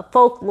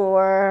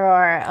folklore,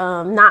 or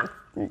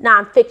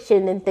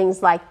nonfiction and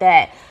things like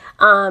that.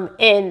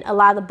 And a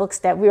lot of the books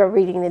that we were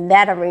reading in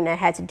that arena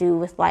had to do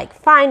with like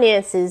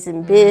finances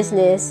and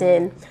business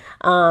and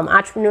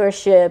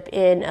entrepreneurship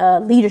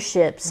and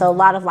leadership. So a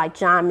lot of like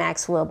John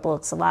Maxwell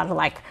books, a lot of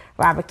like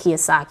Robert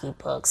Kiyosaki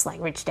books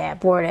like Rich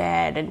Dad, Poor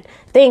Dad, and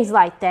things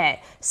like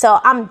that. So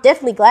I'm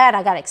definitely glad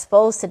I got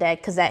exposed to that,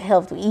 because that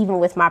helped even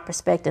with my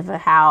perspective of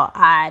how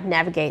I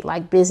navigate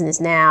like business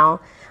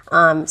now.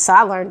 So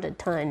I learned a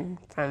ton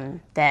from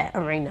that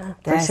arena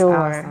for sure.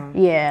 Awesome.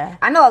 Yeah.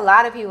 I know a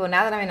lot of people,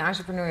 now that I'm in the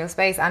entrepreneurial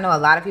space, I know a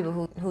lot of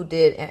people who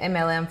did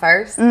MLM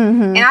first.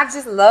 And I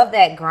just love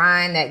that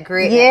grind, that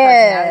grit, that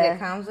personality that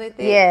comes with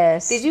it.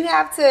 Yes. Did you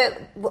have to,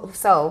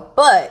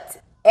 but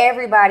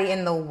everybody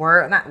in the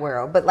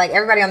world, but like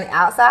everybody on the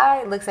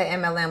outside looks at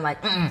MLM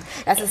like,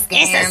 that's a scam.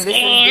 It's a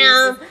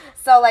scam.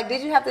 So, like,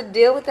 did you have to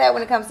deal with that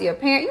when it comes to your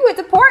parents? You went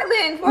to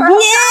Portland for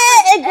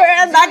yes,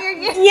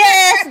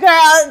 girl.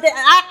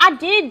 I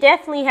did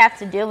definitely have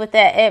to deal with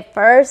that at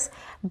first,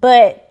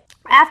 but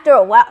after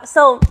a while.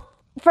 So,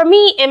 for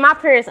me, and my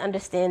parents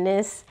understand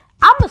this,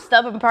 I'm a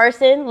stubborn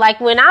person.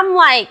 Like, when I'm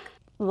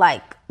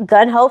like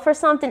gun-ho for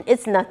something,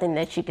 it's nothing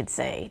that you could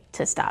say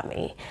to stop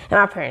me. And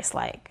my parents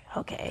like,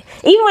 okay.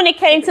 Even when it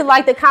came to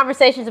like the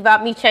conversations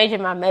about me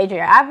changing my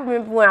major, I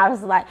remember when I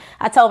was like,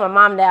 I told my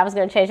mom that I was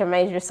going to change my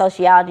major to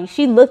sociology.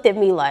 She looked at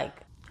me like,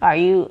 are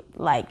you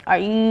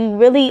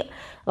really,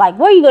 like,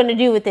 what are you going to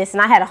do with this?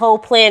 And I had a whole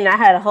plan, and I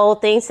had a whole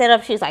thing set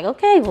up. She's like,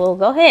 okay, well,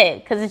 go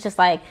ahead. Because it's just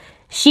like,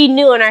 she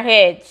knew in her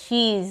head,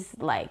 she's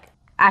like,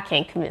 I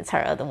can't convince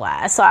her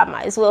otherwise, so I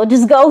might as well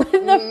just go with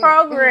the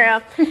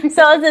program.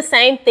 So it's the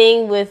same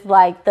thing with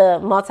like the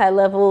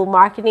multi-level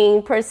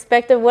marketing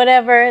perspective,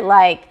 whatever.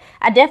 Like,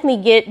 I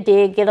definitely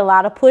did get a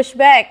lot of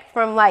pushback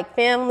from like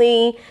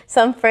family,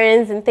 some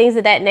friends, and things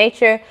of that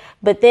nature.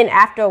 But then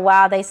after a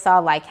while, they saw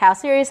like how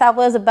serious I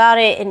was about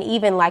it, and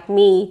even like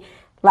me,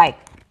 like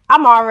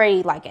I'm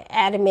already like an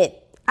adamant.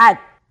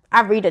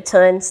 I read a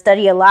ton,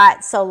 study a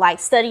lot. So like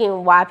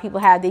studying why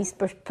people have these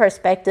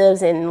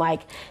perspectives, and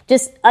like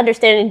just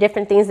understanding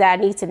different things that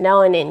I need to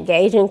know, and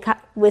engaging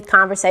with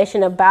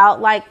conversation about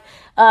like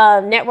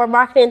network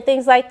marketing and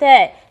things like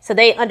that. So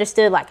they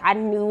understood like I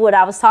knew what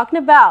I was talking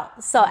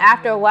about. So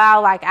after a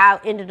while, like I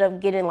ended up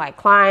getting like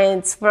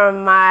clients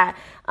from my,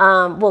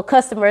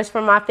 customers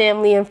from my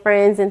family and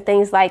friends and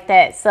things like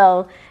that.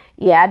 So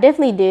yeah, I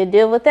definitely did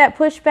deal with that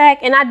pushback.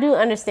 And I do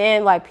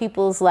understand like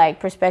people's like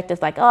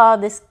perspectives, like, oh,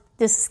 this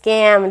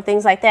scam and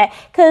things like that.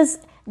 Because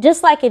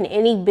just like in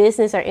any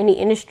business or any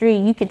industry,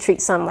 you can treat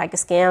something like a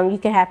scam. You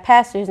can have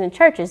pastors in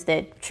churches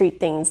that treat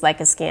things like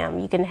a scam.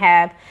 You can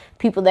have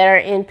people that are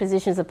in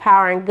positions of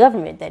power in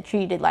government that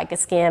treat it like a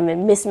scam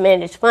and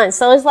mismanage funds.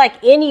 So it's like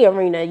any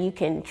arena, you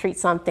can treat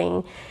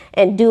something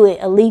and do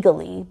it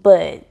illegally,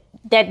 but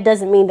that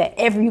doesn't mean that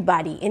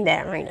everybody in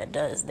that arena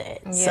does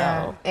that. Yeah.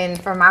 So,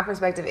 and from my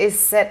perspective, it's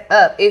set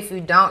up, if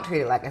you don't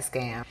treat it like a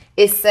scam,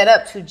 it's set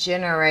up to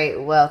generate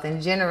wealth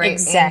and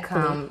generate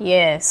income.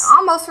 Yes.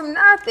 Almost from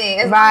nothing.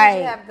 As long as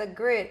you have the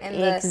grit and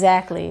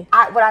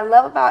what I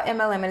love about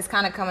MLM, and it's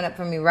kind of coming up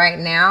for me right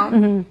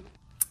now,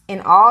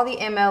 in all the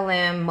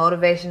MLM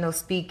motivational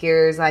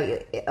speakers,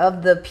 like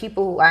of the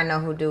people who I know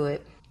who do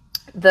it,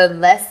 the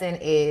lesson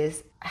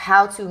is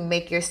how to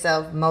make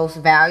yourself most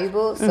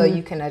valuable so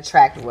you can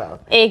attract wealth.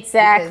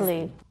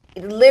 Exactly.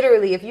 Because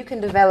literally, if you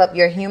can develop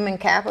your human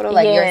capital,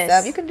 like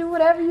yourself, you can do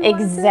whatever you want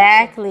to do.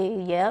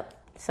 Exactly. Yep.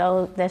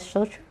 So that's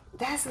so true.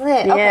 That's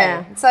lit.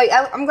 Yeah. Okay. So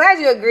I'm glad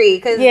you agree,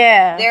 because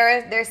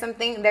there's some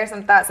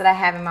thoughts that I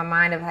have in my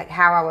mind of like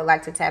how I would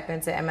like to tap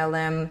into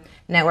MLM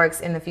networks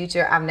in the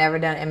future. I've never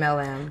done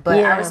MLM, but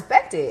I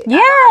respect it. Yeah.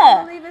 I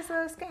don't believe it's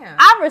a scam.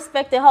 I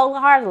respect it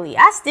wholeheartedly.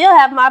 I still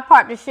have my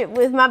partnership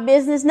with my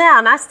business now,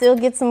 and I still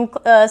get some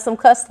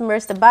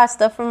customers to buy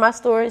stuff from my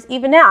stores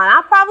even now. And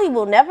I probably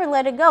will never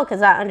let it go,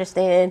 because I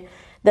understand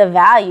the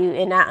value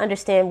and I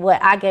understand what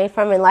I gain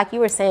from it. Like you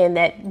were saying,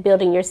 that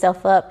building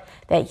yourself up,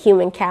 that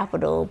human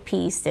capital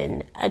piece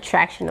and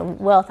attraction of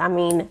wealth. I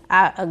mean,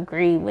 I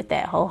agree with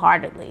that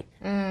wholeheartedly.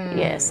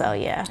 Yeah, so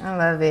yeah. I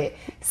love it.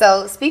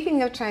 So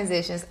speaking of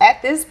transitions,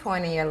 at this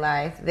point in your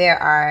life, there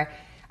are,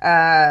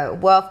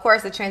 of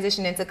course, the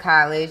transition into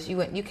college.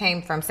 You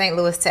came from St.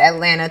 Louis to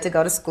Atlanta to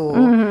go to school.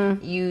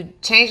 You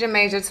changed your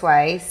major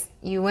twice.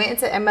 You went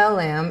into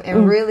MLM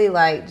and really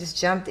like just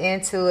jumped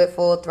into it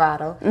full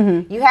throttle.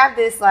 You have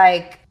this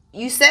like,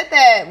 you said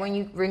that when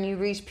you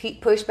reached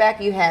peak pushback,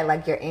 you had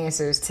like your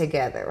answers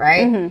together,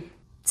 right?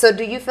 So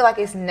do you feel like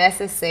it's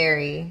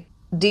necessary?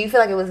 Do you feel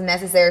like it was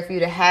necessary for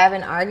you to have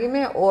an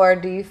argument, or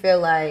do you feel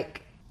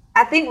like,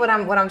 I think what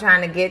I'm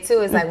trying to get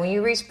to is like when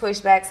you reach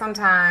pushback,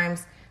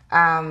 sometimes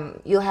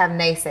you'll have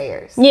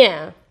naysayers.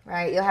 Yeah.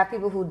 Right? You'll have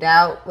people who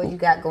doubt what you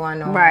got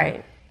going on.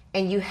 Right.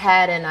 And you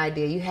had an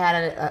idea, you had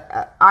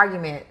an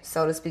argument,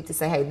 so to speak, to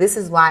say, hey, this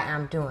is why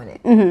I'm doing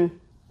it.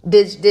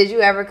 Did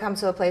you ever come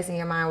to a place in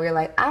your mind where you're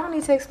like, I don't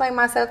need to explain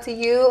myself to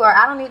you, or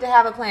I don't need to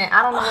have a plan.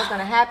 I don't know what's going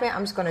to happen.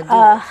 I'm just going to do it.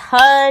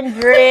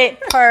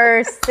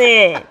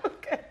 100%.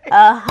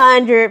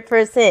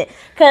 100%.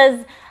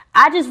 Because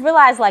I just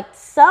realized like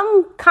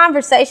some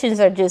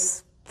conversations are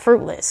just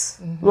fruitless.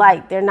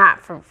 Like they're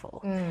not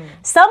fruitful.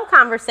 Some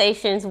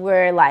conversations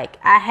where like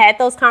I had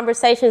those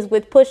conversations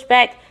with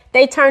pushback,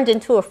 they turned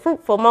into a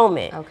fruitful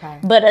moment. Okay.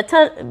 But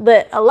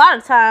a lot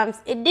of times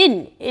it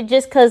didn't. It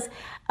just because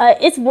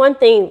it's one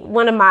thing.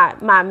 One of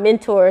my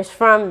mentors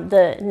from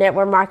the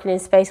network marketing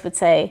space would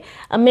say,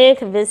 "A man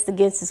convinced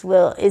against his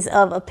will is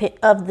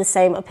of the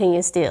same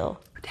opinion still."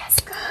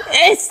 That's good.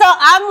 And so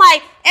I'm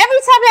like, every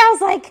time I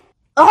was like,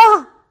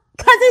 oh,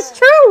 because it's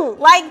true.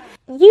 Like,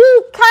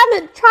 you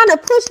kind of trying to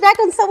push back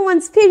on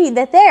someone's opinion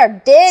that they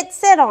are dead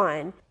set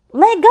on.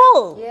 Let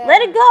go. Yeah.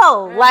 Let it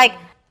go. Yeah. Like,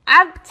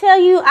 I tell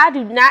you, I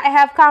do not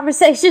have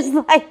conversations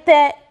like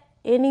that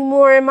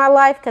anymore in my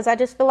life because I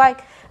just feel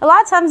like a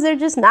lot of times they're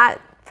just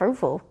not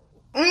fruitful.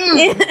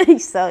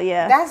 So,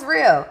 yeah. That's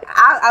real.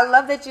 I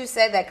love that you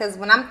said that because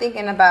when I'm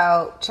thinking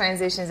about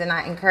transitions and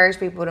I encourage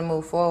people to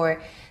move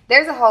forward,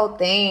 there's a whole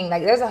thing.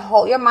 Like,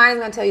 your mind is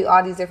going to tell you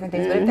all these different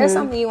things. But if there's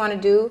something you want to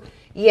do,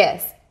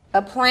 yes,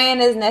 a plan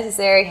is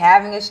necessary.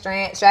 Having a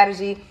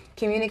strategy,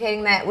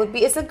 communicating that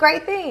it's a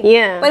great thing.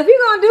 Yeah. But if you're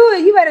going to do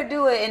it, you better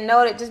do it and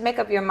know that. Just make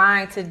up your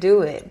mind to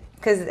do it.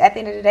 Because at the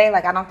end of the day,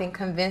 like, I don't think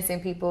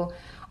convincing people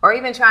or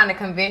even trying to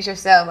convince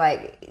yourself,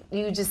 like,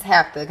 you just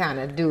have to kind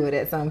of do it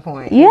at some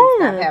point. Yeah.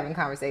 Stop having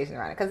conversation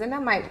around it. Because then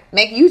that might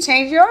make you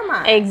change your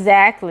mind.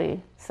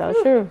 Exactly. So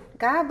true.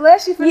 God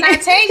bless you for not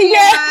changing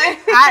your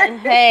mind.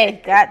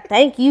 Hey, God,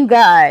 thank you,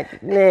 God.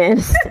 Man,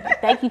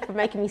 thank you for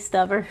making me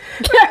stubborn.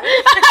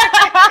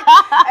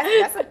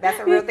 That's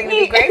a real thing to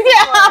be grateful for.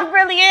 I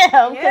really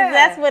am, because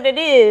that's what it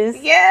is.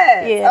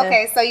 Yeah.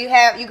 Okay, so you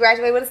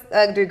graduated with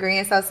a degree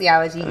in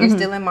sociology. You're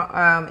still in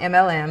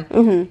MLM.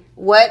 Mm-hmm.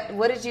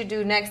 What did you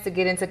do next to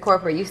get into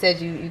corporate? You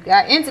said you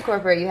got into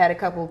corporate. You had a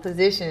couple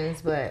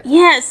positions, but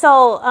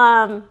so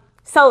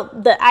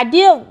the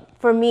idea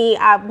for me,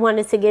 I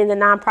wanted to get in the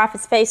nonprofit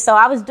space. So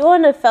I was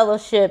doing a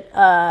fellowship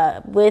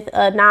with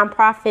a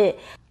nonprofit. It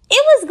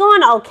was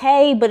going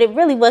okay, but it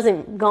really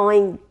wasn't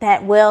going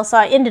that well. So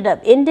I ended up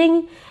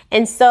ending.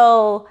 And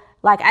so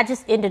like I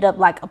just ended up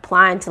like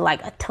applying to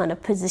like a ton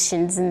of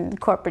positions in the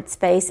corporate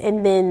space.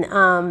 And then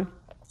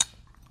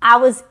I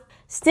was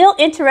still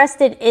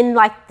interested in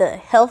like the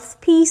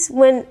health piece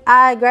when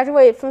I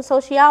graduated from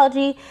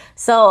sociology.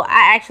 So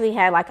I actually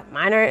had like a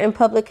minor in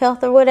public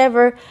health or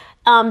whatever.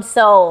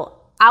 So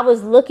I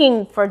was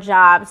looking for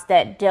jobs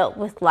that dealt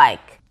with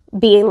like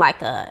being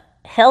like a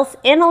health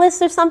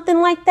analyst or something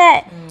like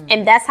that.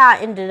 And that's how I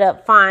ended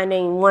up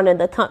finding one of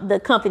the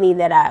company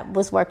that I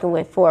was working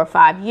with 4 or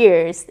 5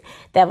 years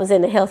that was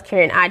in the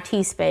healthcare and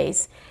IT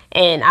space.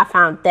 And I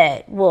found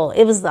that,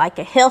 it was like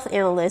a health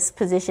analyst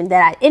position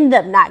that I ended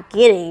up not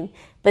getting,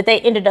 but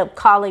they ended up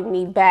calling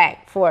me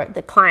back for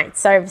the client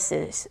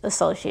services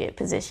associate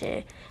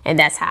position. And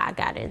that's how I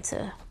got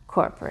into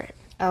corporate.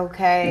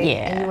 Okay.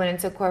 Yeah. And you went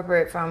into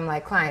corporate from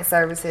like client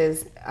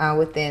services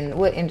within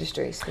what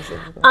industry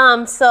specifically?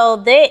 So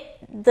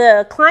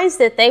the clients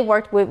that they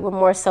worked with were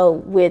more so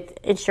with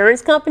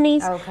insurance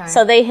companies. Okay.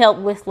 So they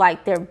helped with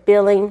like their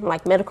billing,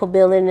 like medical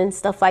billing and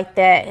stuff like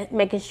that,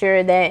 making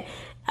sure that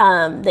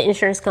the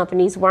insurance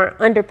companies weren't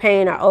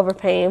underpaying or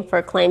overpaying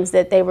for claims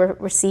that they were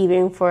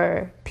receiving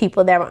for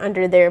people that were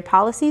under their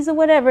policies or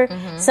whatever.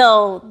 Mm-hmm.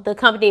 So the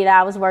company that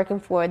I was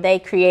working for, they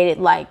created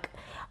like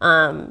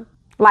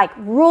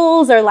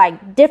rules or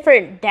like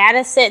different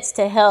data sets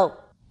to help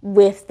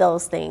with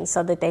those things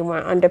so that they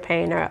weren't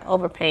underpaying or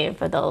overpaying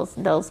for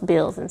those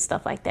bills and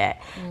stuff like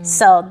that.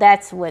 So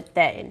that's what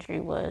that entry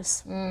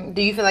was.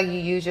 Do you feel like you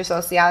used your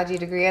sociology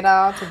degree at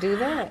all to do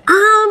that?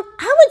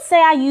 I would say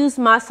I used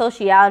my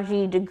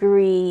sociology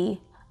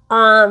degree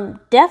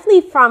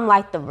definitely from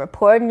like the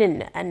reporting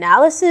and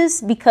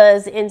analysis,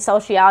 because in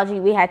sociology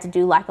we had to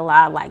do like a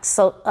lot of like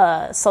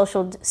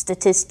social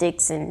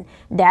statistics and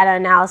data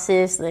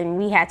analysis, and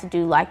we had to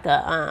do like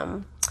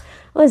a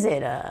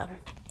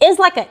it's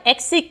like an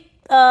exit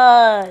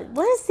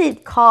what is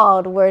it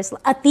called, where it's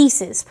a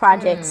thesis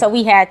project. So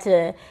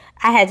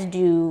I had to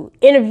do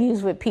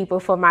interviews with people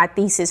for my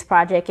thesis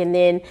project, and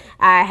then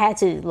I had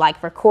to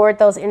like record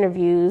those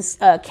interviews,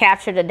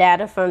 capture the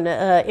data from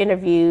the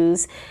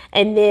interviews,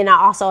 and then I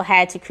also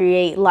had to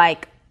create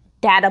like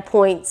data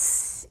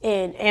points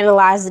and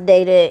analyze the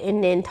data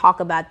and then talk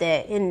about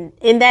that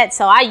in that.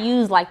 So I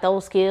use like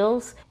those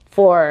skills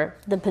for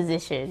the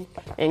position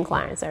in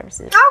client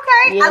services.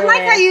 Okay. Yeah. I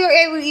like how you were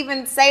able to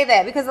even say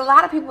that, because a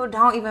lot of people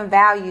don't even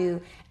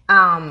value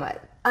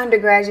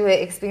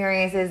undergraduate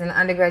experiences and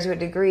undergraduate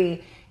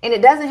degree. And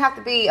it doesn't have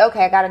to be,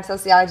 okay, I got a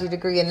sociology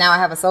degree and now I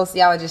have a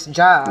sociologist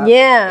job.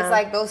 Yeah. It's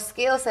like those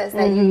skill sets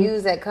that you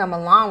use that come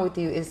along with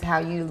you is how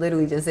you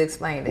literally just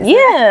explained it.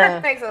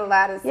 Yeah. That makes a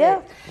lot of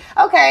sense.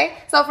 Yeah. Okay.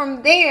 So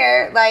from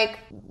there, like,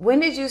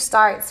 when did you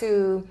start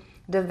to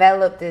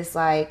develop this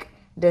like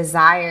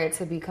desire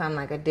to become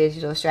like a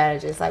digital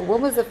strategist? Like, what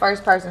was the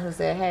first person who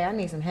said, hey, I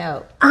need some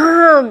help?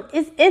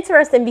 It's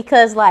interesting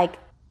because like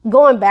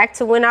going back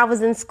to when I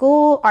was in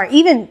school, or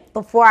even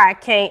before I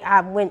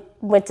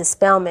went to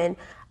Spelman,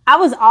 I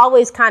was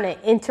always kind of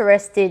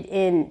interested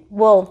in,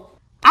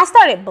 I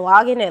started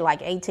blogging at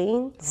like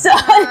 18. So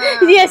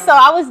yeah, so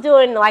I was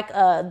doing like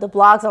the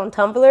blogs on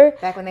Tumblr.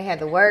 Back when they had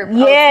the word.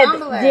 Yeah,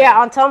 Tumblr. yeah,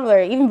 on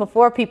Tumblr, even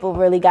before people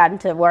really got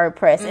into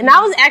WordPress. And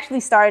I was actually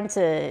starting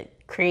to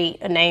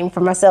create a name for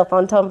myself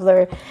on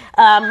Tumblr.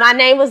 My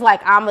name was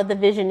like Amma the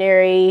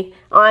Visionary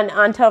on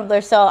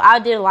Tumblr. So I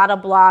did a lot of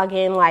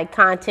blogging, like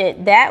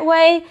content that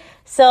way.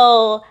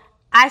 So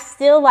I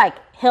still like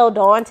held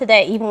on to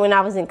that even when I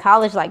was in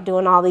college, like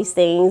doing all these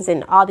things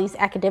and all these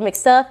academic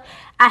stuff.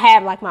 I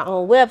had like my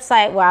own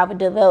website where I would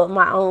develop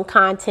my own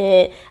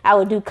content. I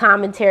would do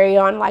commentary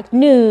on like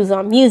news,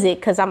 on music,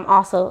 because I'm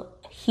also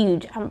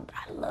huge. I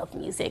love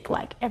music,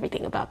 like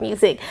everything about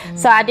music.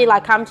 So I did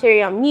like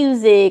commentary on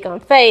music, on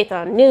faith,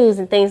 on news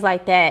and things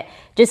like that,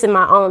 just in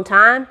my own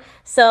time.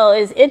 So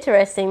it's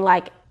interesting,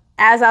 like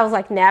as I was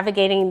like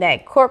navigating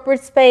that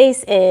corporate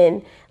space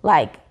and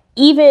like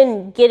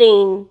even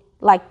getting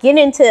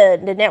into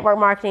the network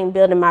marketing,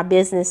 building my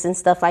business and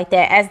stuff like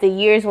that, as the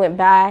years went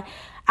by,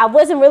 I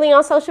wasn't really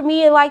on social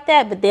media like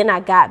that, but then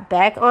I got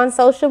back on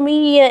social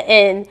media,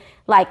 and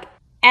like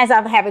as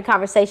I'm having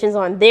conversations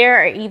on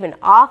there or even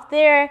off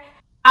there,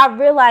 I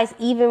realized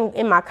even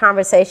in my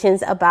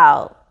conversations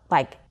about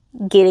like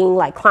getting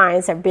like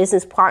clients or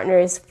business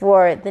partners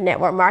for the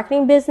network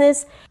marketing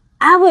business,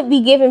 I would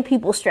be giving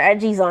people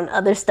strategies on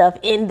other stuff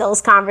in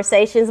those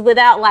conversations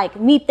without like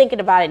me thinking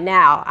about it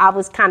now. I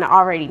was kind of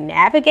already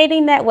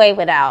navigating that way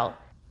without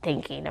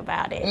thinking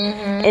about it.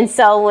 And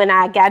so when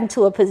I got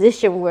into a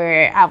position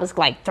where I was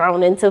like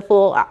thrown into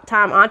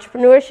full-time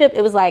entrepreneurship,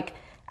 it was like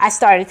I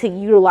started to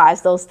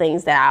utilize those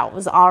things that I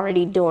was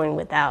already doing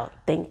without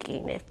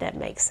thinking, if that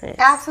makes sense.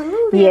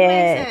 Absolutely, Yeah.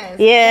 It makes sense.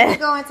 Yeah.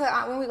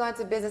 When we go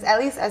into business, at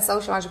least as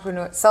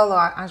solo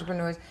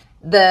entrepreneurs,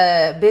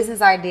 the business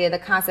idea, the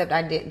concept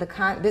idea,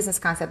 business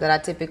concept that I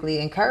typically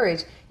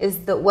encourage is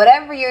that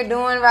whatever you're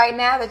doing right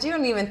now that you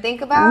don't even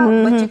think about,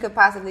 but you could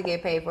possibly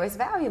get paid for, it's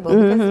valuable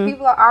because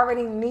people are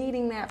already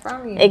needing that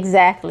from you.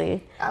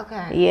 Exactly.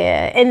 Okay.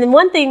 Yeah. And then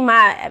one thing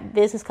my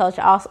business coach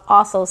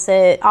always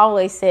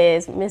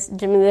says, Miss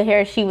Jamila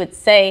Harris, she would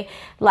say,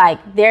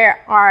 like,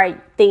 there are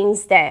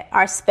things that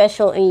are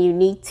special and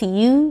unique to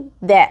you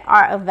that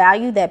are of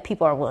value that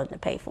people are willing to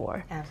pay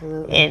for.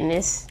 Absolutely. And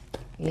it's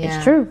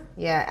true.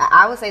 Yeah,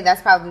 I would say that's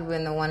probably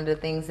been one of the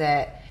things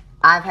that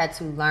I've had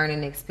to learn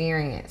and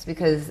experience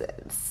because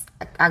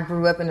I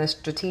grew up in a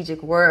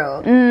strategic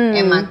world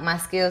and my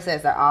skill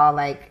sets are all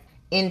like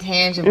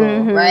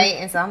intangible, right?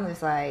 And so I'm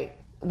just like,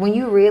 when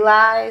you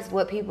realize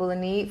what people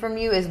need from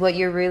you is what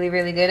you're really,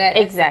 really good at,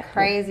 it's the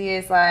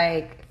craziest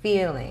like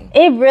feeling.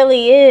 It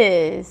really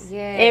is.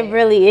 Yeah. It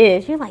really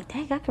is. You're like,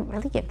 dang, I could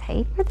really get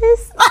paid for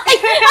this? Yeah, I'm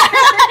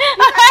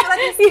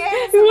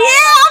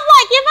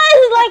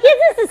like, is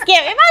this a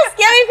scam? Am I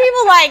scamming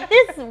people? Like,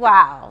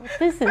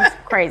 this is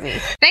crazy.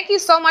 Thank you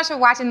so much for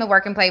watching the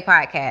Work and Play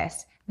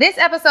podcast. This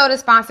episode is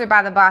sponsored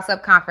by the Boss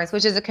Up Conference,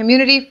 which is a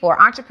community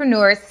for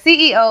entrepreneurs,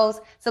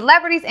 CEOs,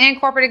 celebrities, and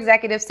corporate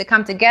executives to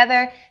come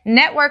together,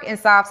 network, and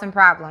solve some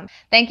problems.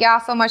 Thank y'all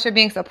so much for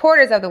being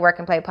supporters of the Work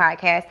and Play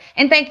podcast.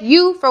 And thank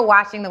you for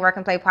watching the Work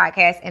and Play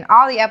podcast and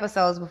all the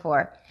episodes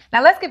before.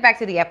 Now let's get back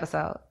to the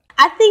episode.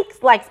 I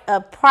think like a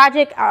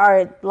project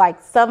or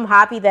like some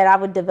hobby that I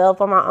would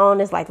develop on my own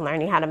is like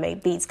learning how to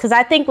make beats. Cause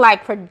I think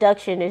like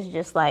production is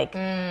just like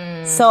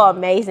so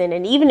amazing.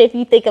 And even if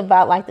you think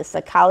about like the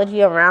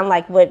psychology around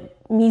like what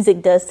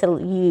music does to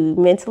you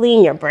mentally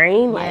in your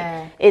brain,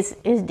 like it's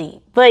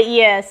deep. But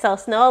yeah, so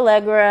Snow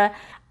Allegra,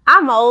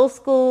 I'm old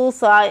school,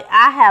 so I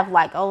have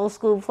like old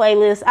school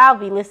playlists. I'll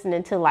be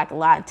listening to like a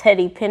lot of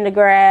Teddy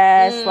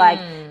Pendergrass, like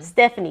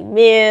Stephanie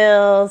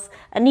Mills,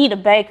 Anita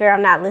Baker.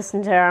 I'm not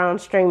listening to her on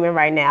streaming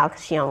right now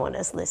because she don't want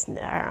us listening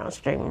to her on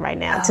streaming right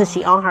now until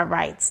she own her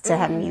rights to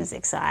her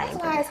music. So I ain't.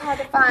 That's why it's hard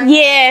to find.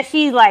 Yeah,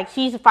 she's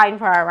fighting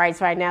for her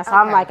rights right now. So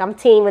I'm like, I'm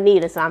Team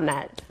Anita, so I'm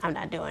not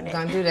doing it.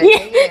 Don't do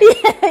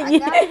that. I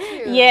got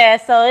you. Yeah,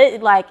 so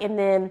it like, and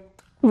then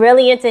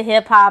really into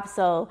hip hop.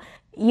 So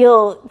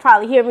you'll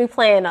probably hear me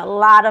playing a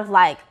lot of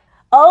like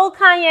old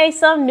Kanye,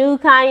 some new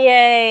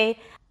Kanye.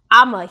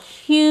 I'm a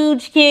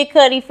huge Kid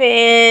Cudi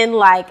fan.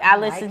 Like I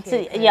listen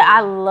to,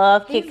 I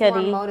love Kid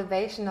Cudi. He's more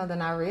motivational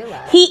than I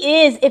realized.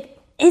 He is.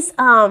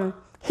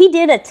 He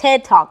did a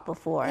TED Talk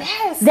before.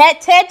 Yes.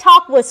 That TED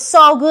Talk was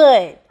so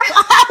good.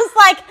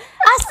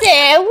 I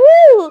said, woo.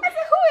 I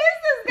said, who is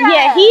this guy?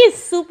 Yeah, he is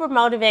super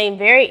motivating,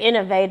 very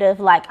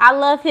innovative. Like, I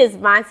love his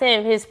mindset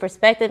and his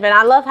perspective, and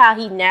I love how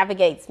he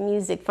navigates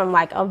music from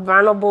like a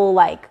vulnerable,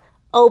 like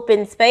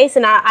open space.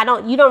 And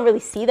you don't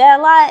really see that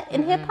a lot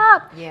in hip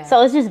hop. Yeah.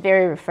 So it's just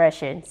very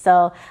refreshing.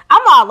 So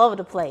I'm all over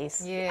the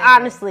place,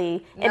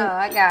 honestly. No,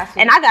 I got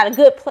you. And I got a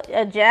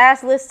good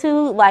jazz list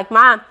too. Like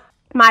my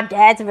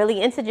dad's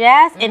really into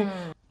jazz, and you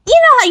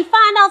know how you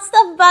find out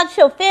stuff about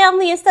your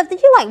family and stuff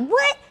that you're like,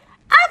 what?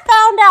 I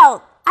found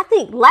out, I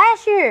think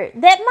last year,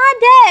 that my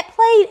dad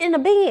played in a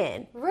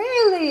band.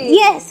 Really?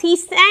 Yes, he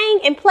sang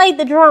and played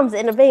the drums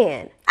in a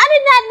band. I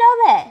did not know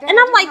that. And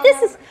I'm like,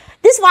 this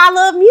is why I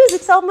love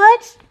music so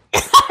much.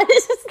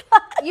 This is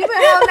like, you've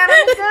been holding that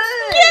on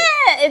good.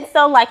 Yeah, and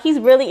so like he's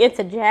really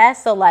into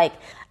jazz. So like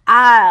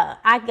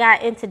I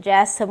got into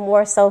jazz to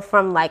more so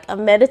from like a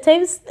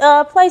meditative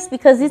place,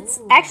 because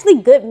it's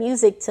actually good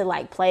music to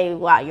like play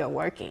while you're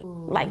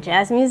working, like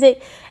jazz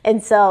music.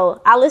 And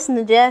so I listen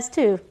to jazz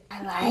too.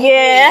 I like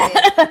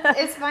it.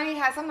 It's funny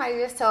how somebody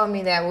just told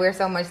me that we're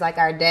so much like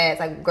our dads.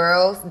 Like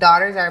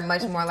daughters are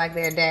much more like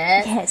their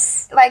dads.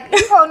 Yes. Like,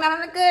 you holding out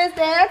on the goods,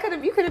 Dad.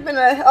 You could have been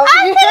I could have been on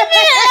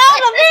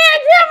a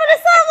band drumming or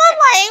something. I'm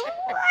like,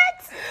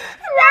 what?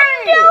 Right.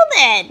 I know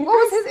that. What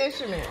was his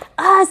instrument?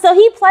 So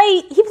he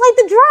played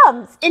the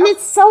drums, and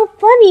it's so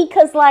funny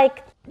because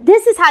like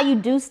this is how you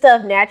do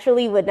stuff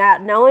naturally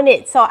without knowing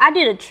it. So I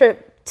did a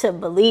trip to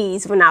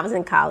Belize when I was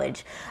in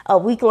college, a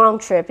week-long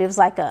trip. It was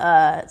like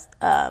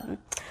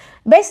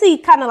basically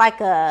kind of like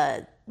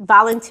a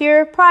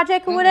volunteer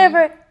project or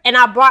whatever. And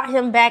I brought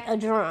him back a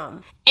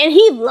drum, and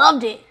he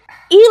loved it.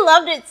 He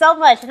loved it so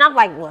much, and I'm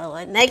like, well,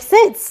 it makes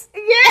sense.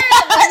 Yeah,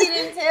 but he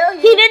didn't tell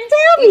you. He didn't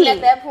tell me. Even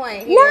at that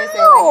point, he didn't say,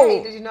 like,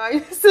 hey, did you know I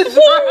used to drum? He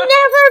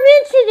never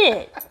mentioned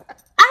it.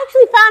 I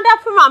actually found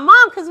out from my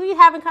mom because we were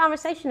having a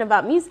conversation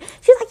about music.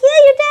 She's like, yeah,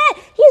 your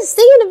dad, he used to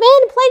sing in the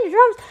band and play the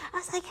drums. I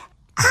was like,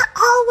 I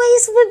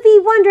always would be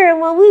wondering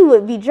when we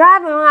would be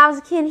driving when I was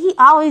a kid, he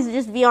always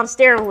just be on the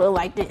steering wheel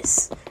like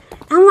this.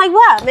 I'm like,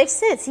 wow, it makes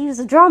sense. He was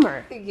a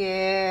drummer.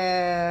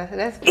 Yeah,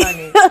 that's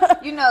funny.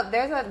 You know,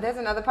 there's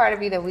another part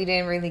of you that we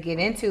didn't really get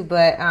into,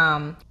 but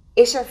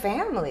it's your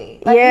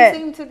family. Like, you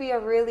seem to be a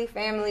really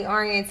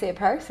family-oriented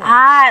person.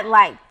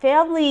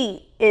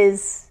 Family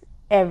is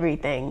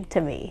everything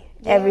to me.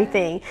 Yeah.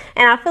 Everything.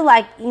 And I feel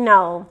like, you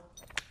know,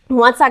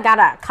 once I got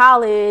out of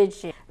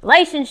college,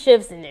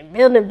 relationships, and then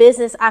building a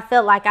business, I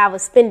felt like I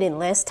was spending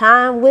less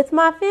time with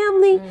my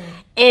family.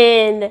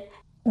 And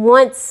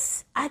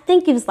once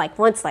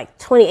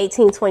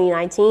 2018,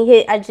 2019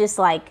 hit, I just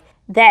like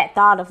that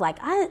thought of like,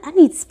 I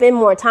need to spend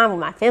more time with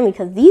my family,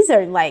 because these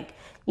are like,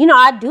 you know,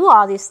 I do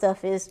all this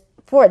stuff is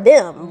for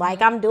them.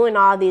 Like, I'm doing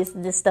all this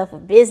stuff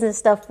with business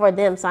stuff for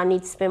them, so I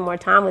need to spend more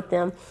time with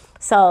them.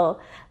 So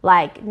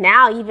like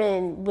now,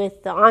 even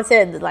with the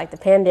onset of like the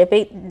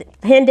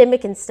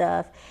pandemic and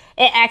stuff,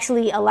 it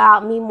actually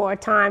allowed me more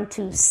time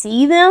to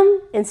see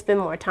them and spend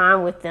more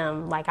time with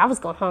them. Like, I was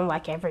going home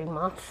like every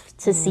month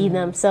to see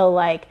them. So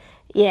like,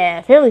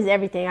 yeah, family's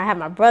everything. I have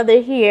my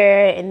brother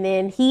here, and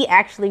then he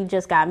actually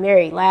just got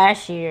married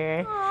last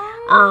year.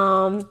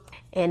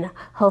 And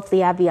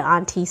hopefully I'll be an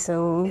auntie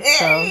soon.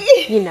 So,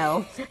 you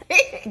know,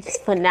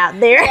 just putting out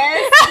there.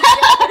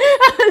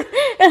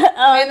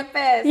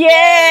 Manifest.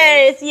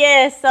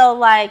 Yes. So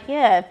like,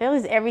 yeah,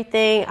 family's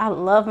everything. I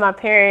love my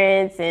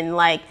parents, and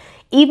like,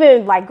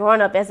 even like growing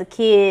up as a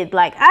kid,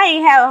 like I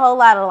ain't have a whole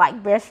lot of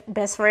like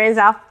best friends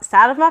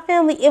outside of my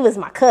family. It was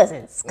my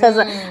cousins, because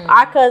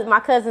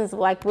my cousins,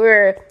 like,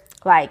 we're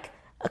like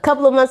a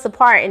couple of months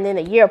apart and then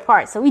a year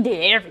apart, so we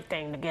did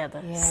everything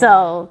together. Yeah.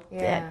 So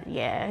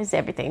it's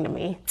everything to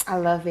me. I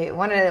love it.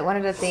 One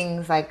of the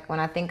things, like, when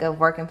I think of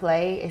work and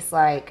play, it's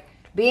like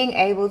being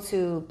able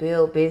to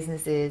build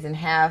businesses and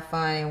have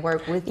fun and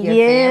work with your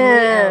family.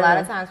 And a lot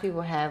of times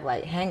people have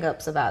like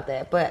hang-ups about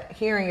that. But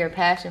hearing your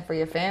passion for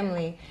your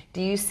family,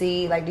 do you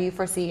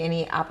foresee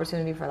any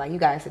opportunity for like you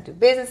guys to do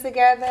business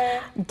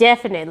together?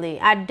 Definitely.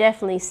 I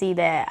definitely see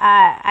that.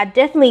 I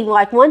definitely,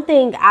 like, one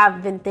thing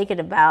I've been thinking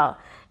about,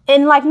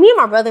 and like me and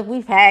my brother,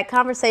 we've had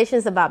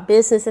conversations about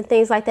business and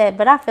things like that,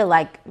 but I feel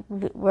like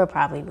we're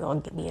probably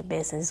going to be in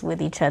business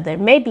with each other.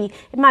 Maybe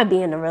it might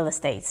be in the real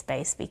estate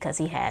space, because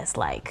he has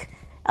like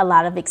a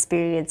lot of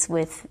experience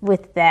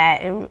with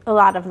that, and a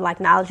lot of like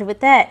knowledge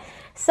with that.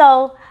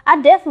 So I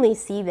definitely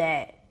see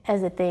that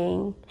as a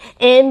thing.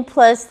 And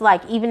plus,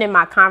 like, even in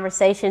my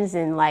conversations,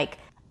 and like,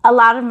 a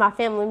lot of my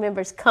family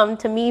members come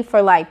to me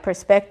for like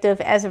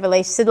perspective as it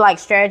relates to like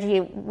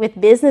strategy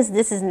with business.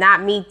 This is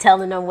not me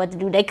telling them what to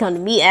do. They come to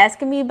me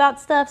asking me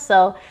about stuff.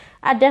 So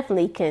I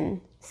definitely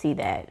can see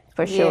that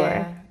for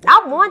sure.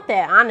 I want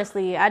that,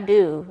 honestly. I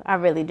do. I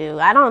really do.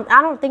 I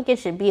don't think it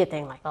should be a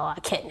thing like, oh, I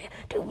can't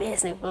do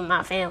business with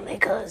my family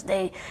because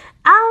I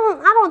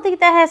don't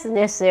think that has to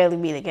necessarily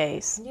be the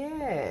case.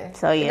 Yeah.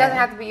 So yeah. It doesn't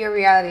have to be your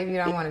reality if you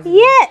don't want it to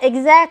be. Yeah,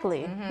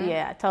 exactly.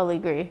 Yeah, I totally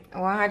agree.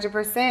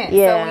 100%.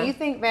 Yeah. So when you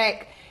think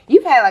back,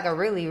 you've had like a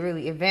really,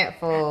 really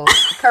eventful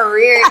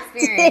career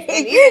experience.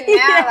 And even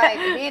now, like,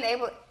 being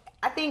able,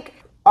 I think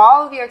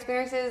all of your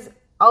experiences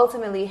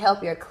ultimately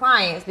help your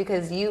clients,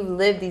 because you've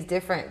lived these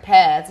different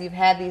paths, you've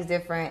had these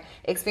different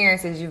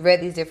experiences, you've read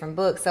these different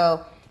books,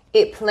 so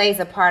it plays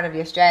a part of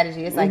your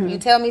strategy. It's like, you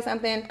tell me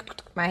something,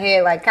 my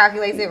head like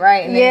calculates it,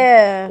 right? And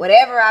then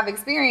whatever I've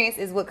experienced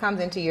is what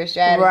comes into your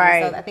strategy.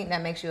 Right. So I think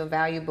that makes you a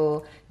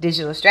valuable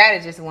digital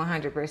strategist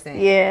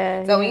 100%.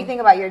 Yeah. So when you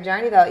think about your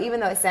journey though, even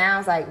though it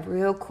sounds like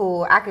real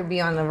cool, I could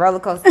be on the roller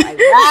coaster like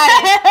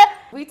riding.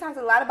 We talked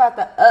a lot about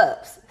the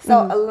ups.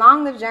 So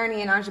along the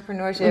journey in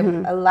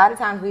entrepreneurship, a lot of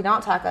times we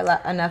don't talk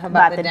enough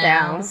about the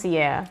downs.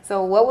 Yeah.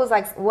 So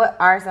what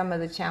are some of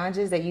the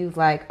challenges that you've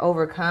like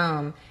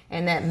overcome,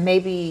 and that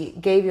maybe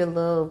gave you a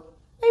little,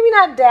 maybe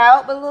not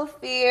doubt, but a little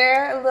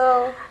fear, a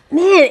little...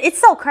 Man, it's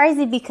so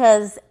crazy,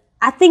 because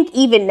I think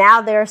even now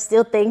there are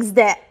still things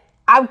that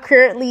I'm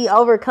currently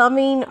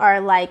overcoming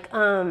or like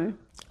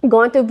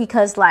going through,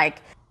 because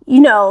like, you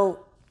know,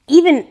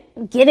 even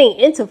getting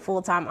into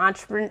full-time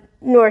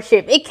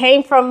entrepreneurship, it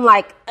came from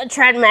like a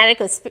traumatic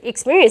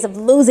experience of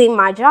losing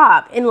my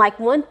job. And like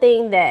one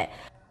thing that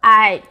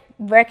I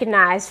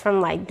recognized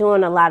from like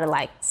doing a lot of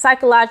like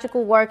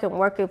psychological work and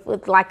working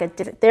with like a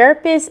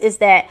therapist is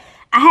that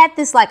I had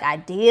this like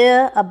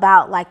idea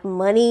about like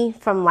money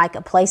from like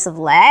a place of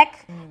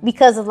lack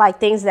because of like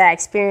things that I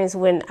experienced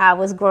when I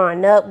was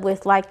growing up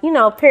with like, you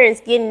know, parents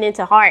getting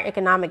into hard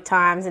economic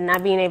times and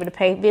not being able to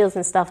pay bills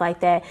and stuff like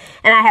that.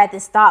 And I had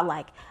this thought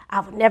like, I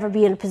would never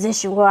be in a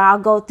position where I'll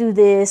go through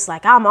this.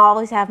 Like I'm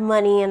always have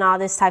money and all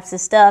this types of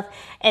stuff.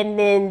 And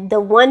then the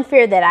one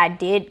fear that I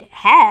did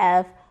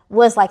have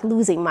was like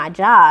losing my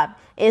job.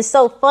 It's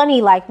so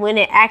funny, like when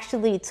it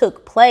actually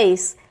took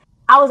place,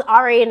 I was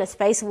already in a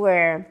space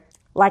where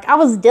like I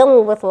was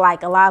dealing with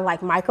like a lot of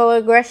like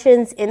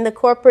microaggressions in the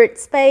corporate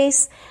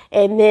space,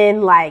 and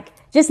then like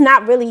just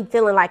not really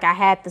feeling like I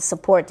had the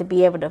support to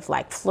be able to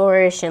like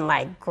flourish and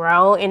like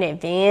grow and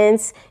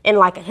advance in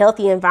like a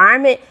healthy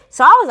environment.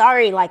 So I was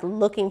already like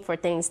looking for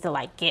things to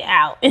like get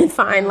out and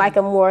find like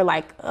a more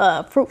like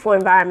fruitful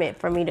environment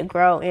for me to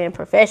grow in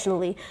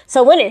professionally.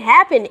 So when it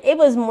happened, it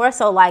was more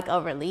so like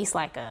a release,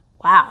 like a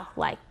wow,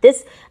 like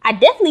this, I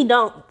definitely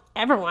don't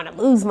ever want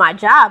to lose my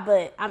job,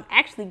 but I'm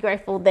actually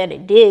grateful that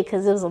it did,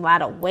 because it was a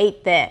lot of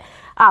weight that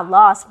I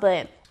lost.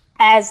 But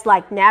as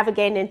like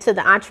navigating into the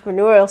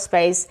entrepreneurial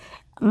space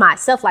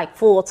myself, like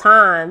full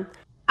time,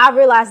 I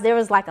realized there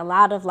was like a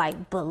lot of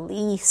like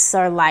beliefs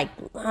or like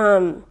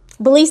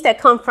beliefs that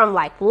come from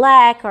like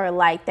lack, or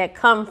like that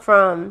come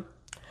from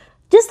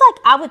just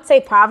like, I would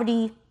say,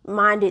 poverty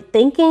minded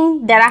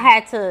thinking that I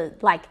had to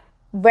like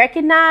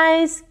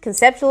recognize,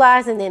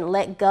 conceptualize, and then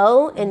let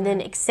go, and then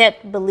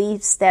accept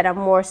beliefs that are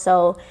more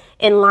so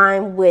in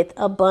line with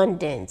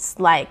abundance,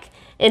 like,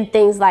 and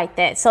things like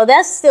that. So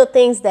that's still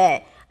things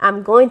that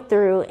I'm going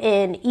through.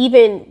 And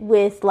even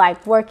with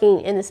like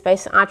working in the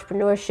space of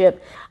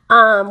entrepreneurship,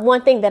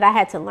 one thing that I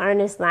had to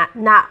learn is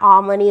not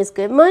all money is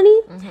good money,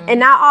 and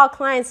not all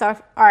clients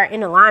are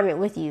in alignment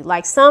with you.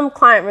 Like some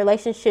client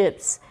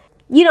relationships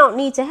you don't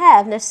need to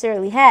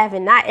necessarily have,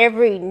 and not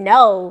every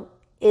no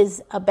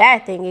is a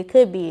bad thing. It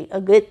could be a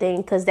good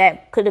thing, because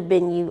that could have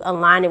been you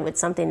aligning with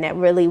something that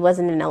really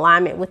wasn't in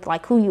alignment with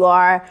like who you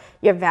are,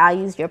 your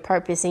values, your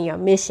purpose, and your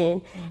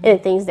mission, and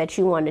the things that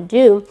you want to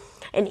do.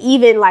 And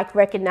even like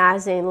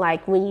recognizing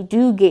like when you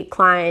do get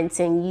clients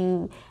and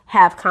you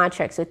have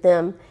contracts with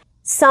them,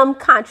 some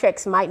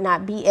contracts might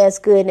not be as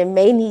good and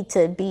may need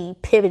to be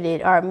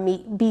pivoted or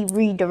be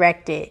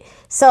redirected.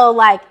 So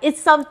like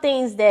it's some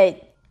things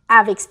that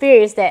I've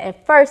experienced that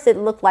at first it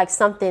looked like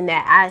something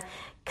that I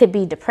could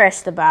be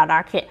depressed about,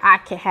 or I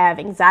could have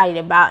anxiety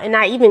about. And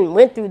I even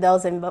went through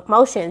those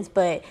emotions,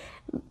 but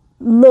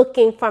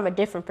looking from a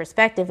different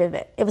perspective,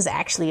 it was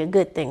actually a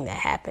good thing that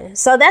happened.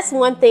 So that's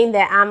one thing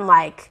that I'm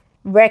like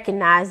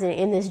recognizing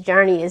in this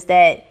journey, is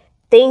that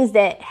things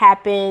that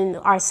happen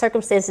or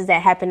circumstances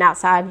that happen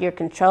outside of your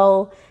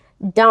control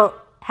don't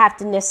have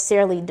to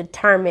necessarily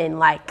determine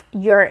like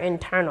your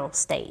internal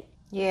state.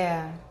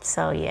 Yeah.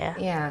 So yeah.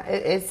 Yeah.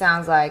 It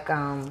sounds like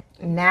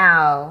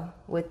now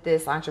with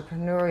this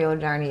entrepreneurial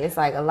journey, it's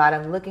like a lot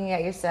of looking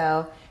at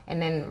yourself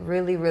and then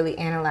really, really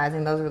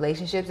analyzing those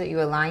relationships that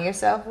you align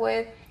yourself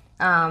with.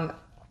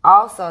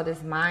 Also, this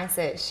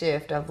mindset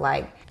shift of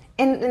like,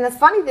 and the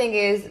funny thing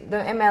is, the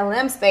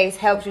MLM space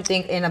helps you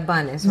think in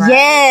abundance, right?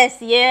 Yes,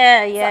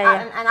 yeah.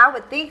 And I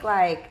would think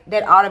like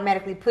that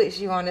automatically puts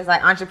you on this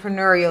like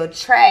entrepreneurial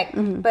track.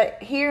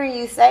 But hearing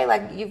you say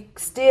like you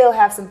still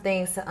have some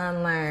things to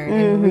unlearn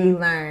and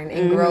relearn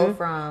and grow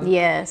from.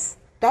 Yes.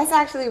 That's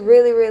actually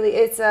really, really,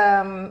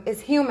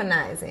 it's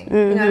humanizing.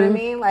 You know what I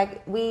mean?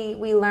 Like we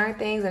learn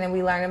things and then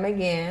we learn them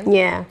again.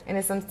 Yeah. And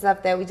it's some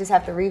stuff that we just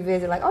have to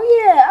revisit. Like, oh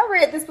yeah, I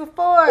read this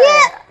before.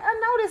 Yeah. I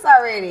know this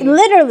already.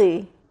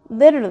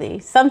 Literally.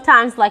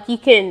 Sometimes like you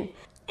can,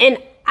 and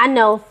I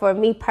know for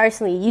me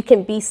personally, you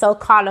can be so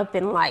caught up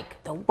in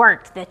like the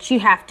work that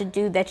you have to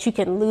do that you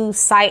can lose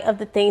sight of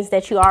the things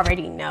that you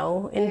already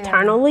know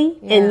internally.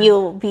 And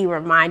you'll be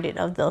reminded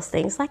of those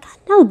things. Like, I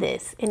know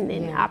this, and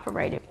then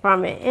operate it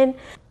from it. And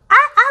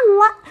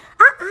I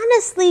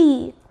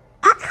honestly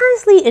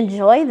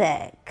enjoy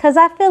that, because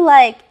I feel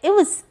like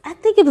I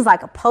think it was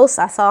like a post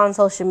I saw on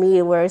social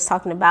media where it's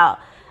talking about,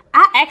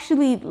 I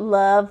actually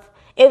love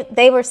it.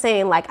 They were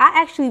saying like,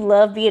 I actually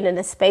love being in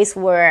a space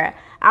where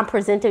I'm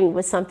presenting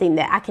with something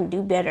that I can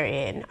do better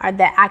in, or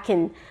that I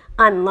can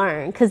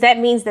unlearn, because that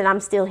means that I'm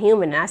still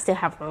human and I still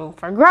have room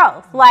for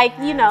growth. Like,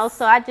 you know,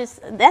 so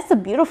that's a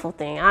beautiful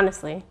thing,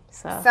 honestly.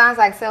 So sounds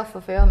like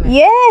self-fulfillment.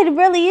 Yeah, it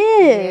really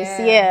is.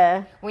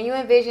 Yeah. When you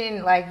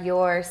envision like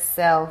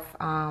yourself,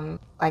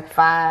 like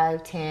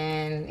 5,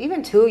 10,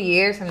 even 2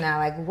 years from now,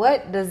 like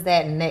what does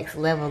that next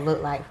level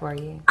look like for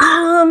you?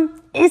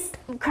 It's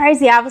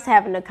crazy. I was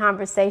having a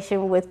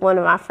conversation with one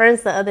of my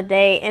friends the other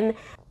day, and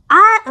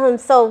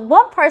so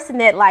one person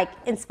that like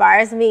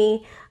inspires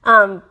me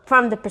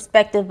from the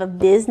perspective of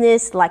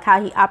business, like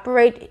how he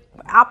operates,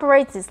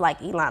 operates is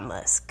like Elon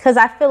Musk. Because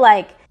I feel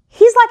like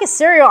he's like a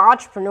serial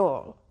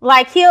entrepreneur.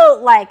 Like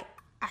he'll like,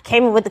 I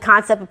came up with the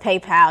concept of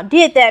PayPal,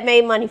 did that,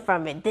 made money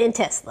from it, then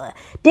Tesla,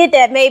 did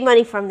that, made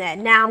money from that,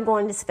 now I'm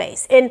going to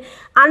space. And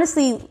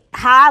honestly,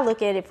 how I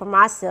look at it for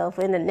myself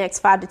in the next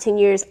 5 to 10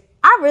 years,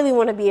 I really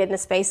want to be in the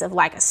space of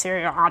like a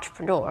serial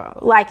entrepreneur.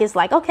 Like, it's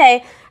like,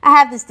 okay, I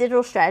have this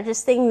digital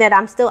strategist thing that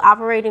I'm still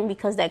operating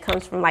because that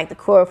comes from like the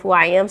core of who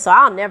I am. So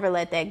I'll never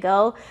let that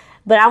go.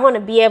 But I want to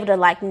be able to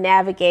like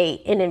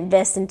navigate and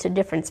invest into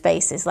different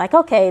spaces. Like,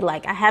 okay,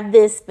 like I have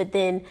this, but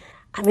then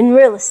I'm in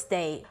real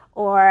estate,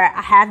 or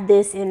I have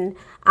this and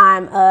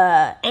I'm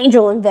a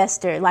angel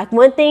investor. Like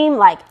one thing,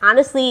 like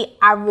honestly,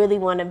 I really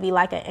want to be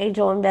like an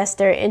angel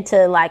investor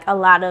into like a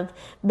lot of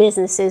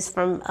businesses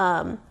from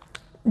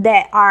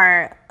that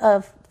are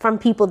from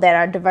people that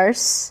are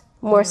diverse.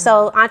 More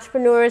so,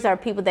 entrepreneurs are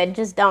people that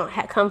just don't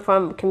come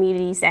from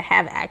communities that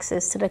have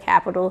access to the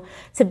capital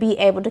to be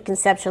able to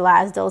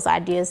conceptualize those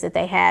ideas that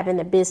they have in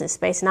the business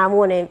space. And I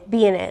want to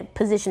be in a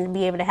position to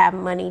be able to have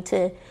money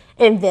to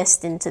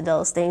invest into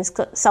those things.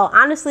 So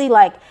honestly,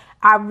 like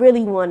I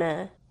really want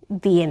to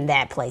be in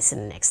that place in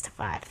the next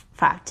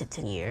 5 to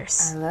 10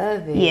 years. I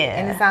love it. Yeah.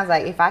 And it sounds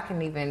like, if I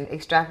can even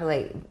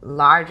extrapolate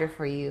larger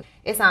for you,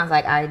 it sounds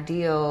like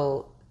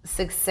ideal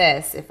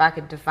success, if I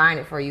could define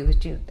it for you,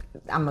 which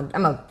I'm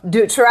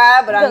a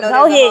try, but I know go there's a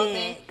whole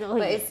ahead. thing.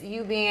 But it's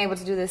you being able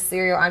to do this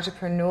serial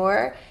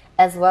entrepreneur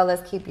as well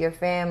as keep your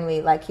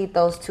family, like keep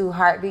those 2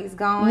 heartbeats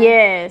going.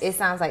 Yes. It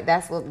sounds like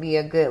that's what would be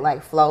a good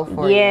like flow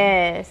for you.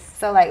 Yes.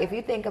 So like if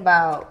you think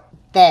about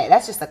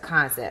that's just a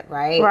concept,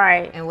 right?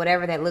 Right. And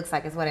whatever that looks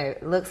like is what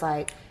it looks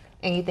like.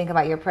 And you think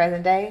about your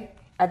present day,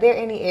 are there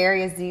any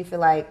areas do you feel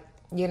like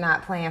you're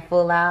not playing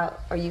full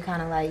out, or you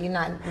kind of like you're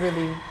not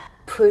really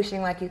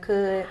pushing like you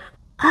could?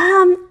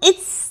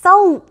 It's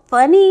so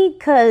funny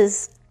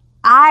because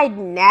I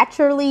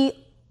naturally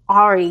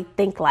already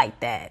think like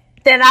that.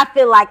 That I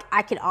feel like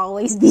I could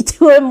always be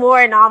doing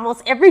more in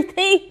almost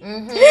everything.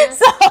 Mm-hmm.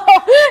 So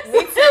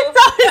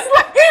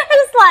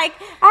it's like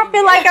I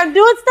feel like I'm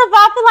doing stuff, but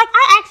I feel like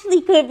I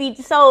actually could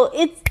be. So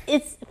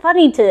it's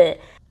funny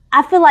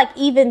I feel like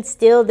even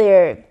still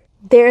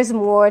there's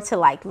more to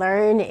like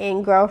learn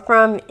and grow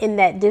from in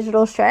that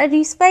digital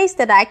strategy space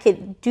that I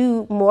could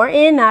do more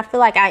in. I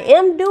feel like I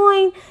am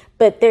doing,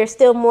 but there's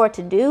still more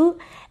to do.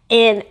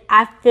 And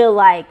I feel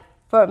like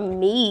for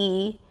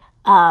me,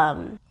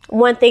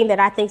 one thing that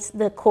I think is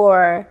the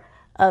core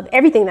of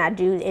everything that I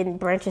do and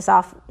branches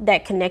off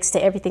that connects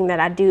to everything that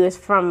I do is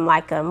from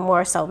like a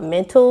more so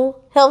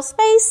mental health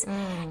space.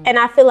 And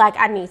I feel like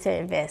I need to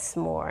invest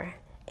more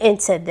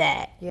into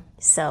that. Yeah.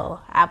 So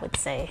I would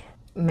say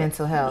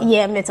mental health.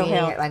 Yeah, mental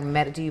health.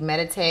 Like, do you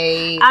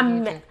meditate?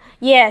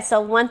 Yeah, so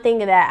one thing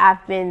that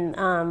I've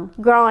been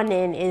growing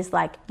in is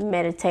like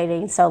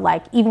meditating. So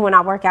like even when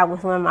I work out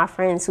with one of my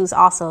friends who's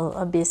also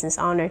a business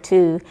owner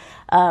too,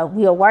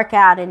 we'll work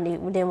out and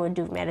then we'll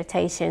do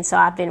meditation. So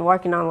I've been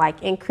working on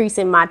like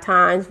increasing my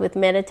times with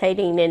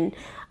meditating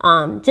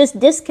and just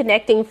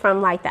disconnecting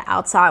from like the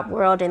outside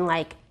world and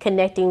like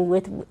connecting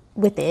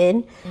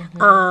within,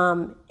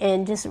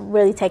 and just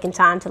really taking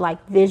time to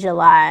like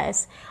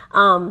visualize.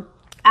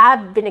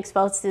 I've been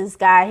exposed to this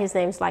guy. His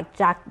name's like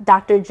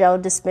Dr. Joe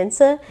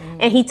Dispenza,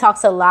 and he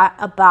talks a lot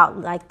about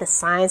like the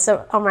science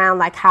around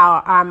like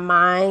how our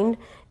mind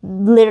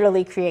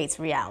literally creates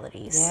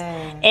realities.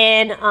 Yeah.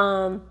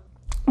 And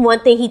one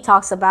thing he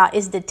talks about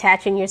is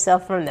detaching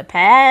yourself from the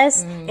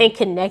past and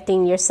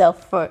connecting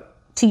yourself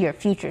to your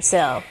future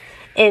self,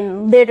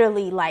 and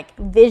literally like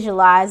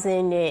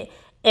visualizing it,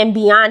 and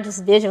beyond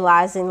just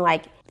visualizing,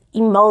 like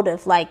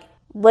emotive, like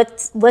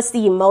what's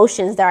the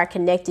emotions that are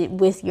connected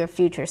with your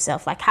future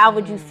self? Like, how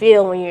would you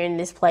feel when you're in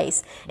this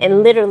place?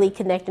 And literally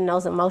connecting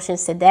those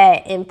emotions to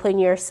that and putting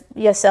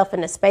yourself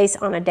in a space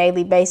on a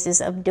daily basis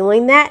of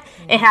doing that,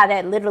 and how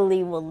that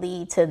literally will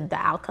lead to the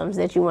outcomes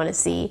that you want to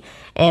see.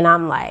 And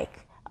I'm like,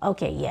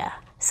 okay, yeah.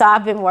 So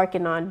I've been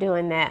working on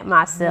doing that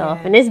myself,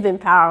 and it's been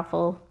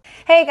powerful.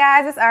 Hey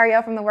guys, it's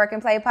Ariel from the Work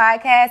and Play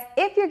podcast.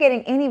 If you're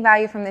getting any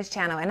value from this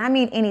channel, and I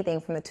mean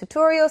anything from the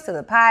tutorials to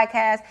the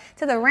podcast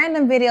to the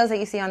random videos that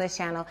you see on this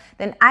channel,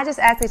 then I just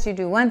ask that you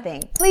do one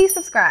thing. Please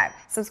subscribe.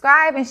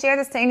 Subscribe and share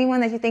this to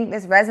anyone that you think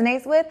this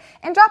resonates with,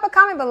 and drop a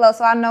comment below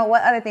so I know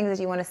what other things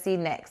that you want to see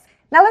next.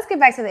 Now let's get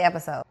back to the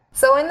episode.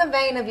 So in the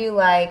vein of you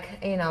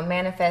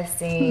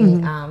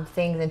manifesting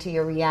things into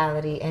your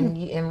reality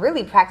and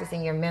really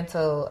practicing your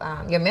mental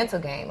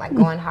game, like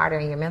going harder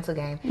in your mental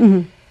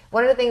game.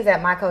 One of the things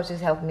that my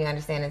coaches helped me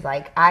understand is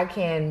like I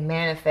can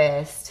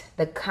manifest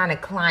the kind of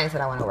clients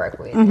that I want to work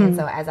with. And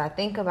so as I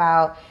think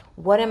about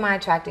what am I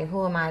attracting,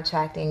 who am I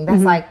attracting,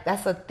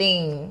 that's a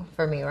thing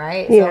for me,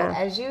 right? Yeah. So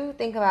as you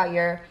think about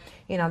your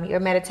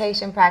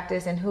meditation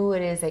practice and who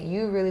it is that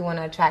you really want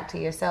to attract to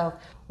yourself,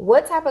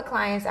 what type of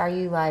clients are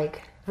you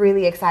like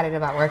really excited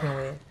about working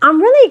with? I'm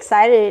really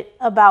excited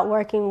about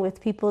working with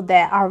people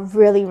that are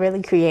really,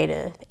 really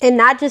creative, and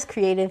not just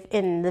creative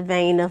in the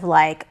vein of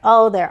like,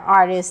 oh, they're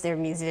artists, they're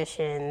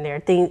musician,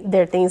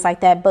 they're things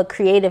like that, but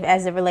creative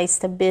as it relates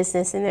to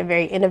business, and they're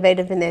very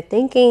innovative in their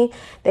thinking.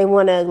 They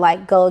want to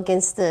like go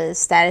against the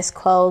status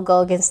quo,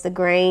 go against the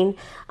grain,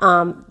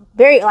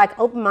 very like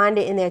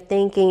open-minded in their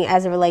thinking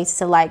as it relates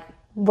to like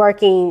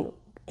working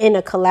in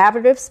a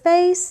collaborative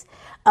space,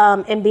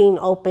 and being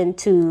open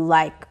to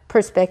like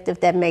perspective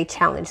that may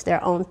challenge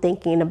their own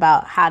thinking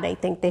about how they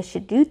think they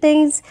should do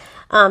things.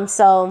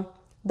 So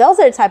those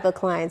are the type of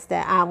clients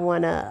that I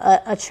want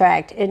to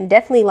attract, and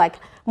definitely like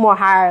more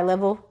higher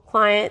level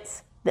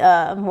clients,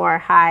 more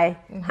high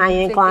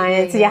end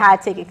clients, high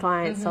ticket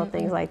clients, so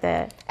things like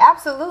that.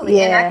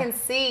 Absolutely, and I can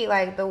see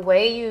like the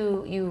way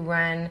you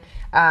run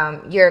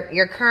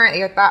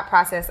your thought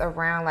process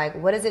around like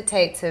what does it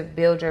take to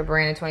build your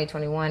brand in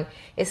 2021.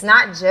 It's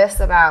not just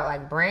about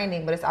like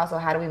branding, but it's also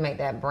how do we make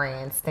that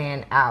brand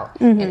stand out.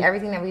 And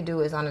everything that we do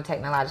is on a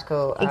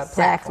technological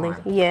platform.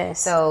 Yes.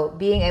 So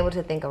being able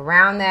to think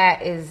around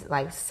that is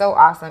like so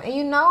awesome. And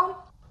you know,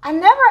 I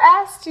never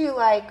asked you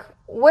like,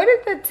 where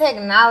did the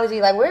technology,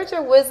 like where did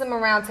your wisdom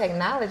around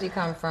technology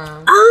come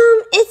from?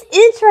 It's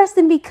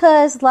interesting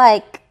because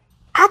like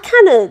I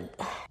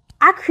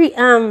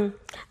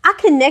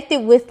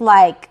connected with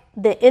like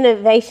the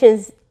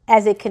innovations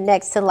as it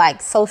connects to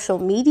like social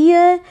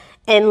media,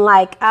 and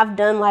like I've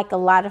done like a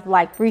lot of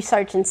like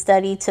research and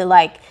study to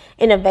like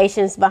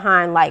innovations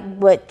behind like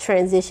what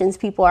transitions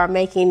people are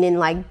making in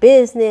like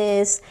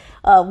business,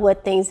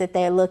 what things that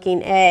they're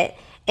looking at.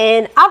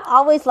 And I've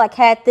always like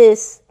had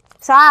this,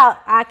 so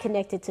I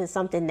connected to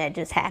something that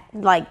just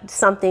happened, like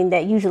something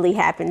that usually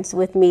happens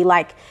with me.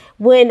 Like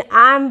when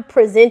I'm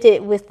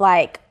presented with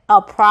like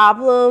a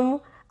problem,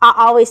 I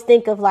always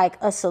think of like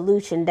a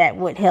solution that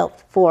would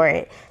help for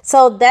it.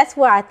 So that's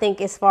where I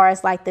think as far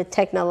as like the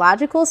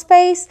technological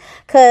space,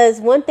 because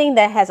one thing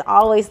that has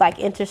always like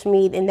interested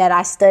me and that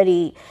I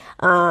studied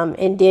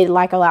and did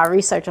like a lot of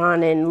research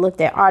on and looked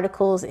at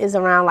articles is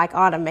around like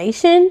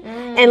automation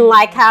and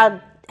like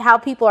how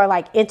people are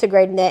like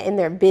integrating that in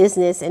their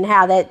business, and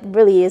how that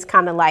really is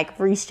kind of like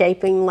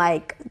reshaping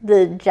like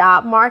the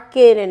job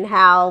market and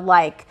how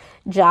like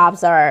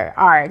jobs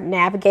are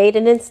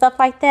navigated and stuff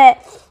like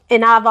that.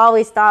 And I've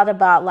always thought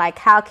about like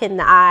how can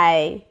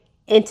I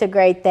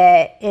integrate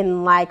that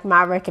in like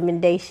my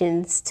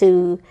recommendations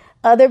to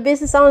other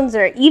business owners,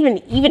 or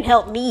even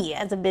help me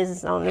as a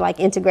business owner, like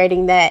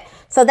integrating that.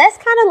 So that's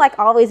kind of like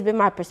always been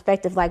my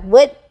perspective, like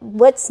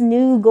what's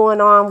new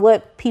going on,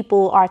 what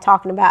people are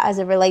talking about as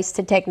it relates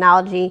to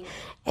technology.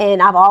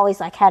 And I've always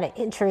like had an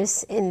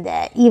interest in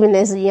that, even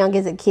as young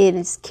as a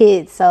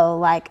kid. So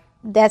like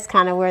that's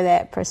kind of where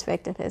that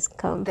perspective has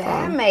come from.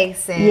 That makes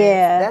sense.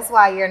 Yeah. That's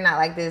why you're not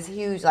like this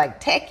huge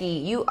like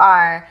techie. You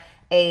are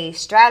a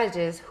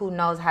strategist who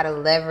knows how to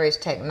leverage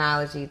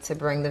technology to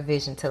bring the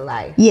vision to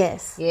life.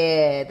 Yes.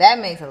 Yeah, that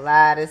makes a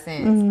lot of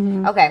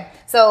sense. Okay,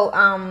 so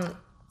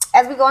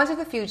as we go into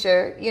the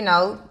future, you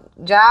know,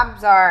 some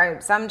jobs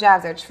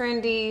are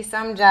trendy,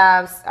 some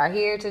jobs are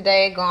here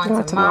today,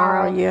 gone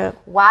tomorrow. Yeah.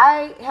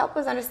 Why, help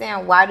us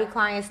understand, why do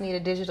clients need a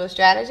digital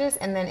strategist?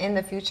 And then in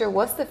the future,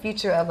 what's the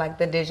future of like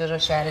the digital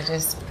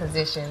strategist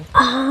position?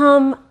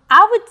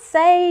 I would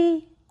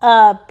say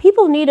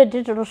people need a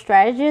digital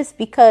strategist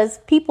because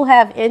people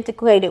have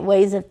antiquated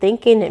ways of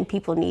thinking, and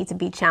people need to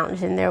be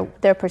challenged in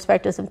their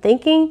perspectives of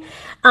thinking.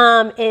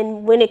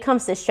 And when it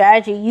comes to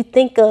strategy,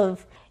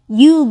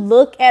 you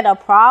look at a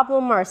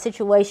problem or a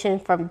situation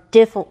from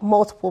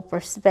multiple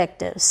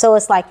perspectives. So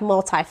it's like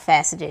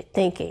multifaceted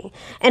thinking.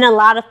 And a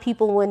lot of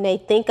people, when they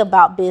think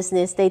about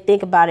business, they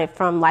think about it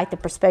from like the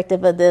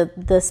perspective of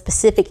the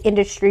specific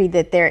industry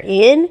that they're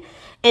in.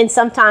 And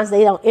sometimes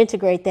they don't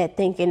integrate that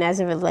thinking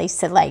as it relates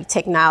to like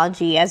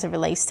technology, as it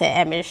relates to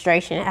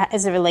administration,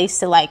 as it relates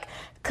to like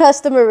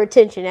customer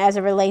retention, as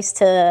it relates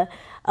to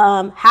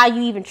how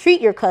you even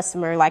treat your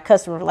customer, like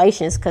customer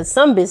relations, because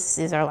some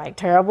businesses are like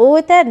terrible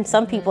with that, and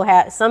some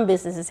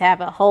businesses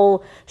have a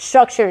whole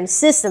structure and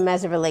system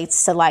as it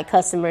relates to like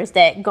customers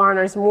that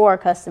garners more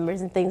customers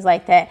and things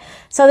like that.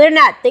 So they're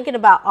not thinking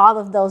about all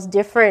of those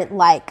different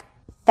like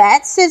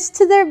facets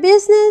to their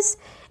business.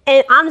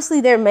 And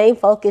honestly, their main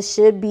focus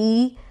should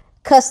be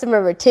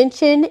customer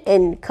retention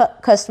and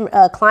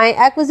customer client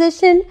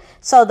acquisition.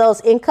 So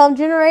those income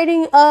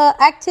generating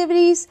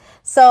activities.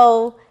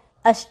 So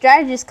a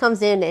strategist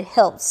comes in and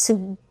helps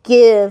to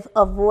give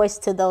a voice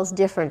to those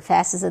different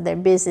facets of their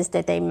business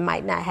that they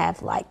might not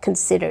have like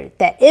considered,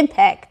 that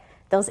impact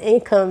those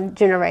income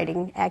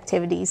generating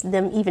activities,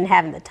 them even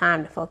having the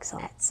time to focus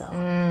on that. So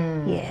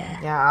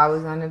yeah. Y'all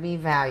always gonna be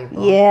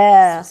valuable.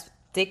 Yeah. So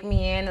stick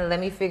me in and let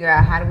me figure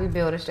out how do we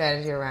build a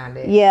strategy around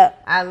it. Yeah.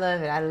 I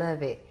love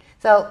it.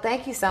 So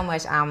thank you so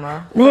much,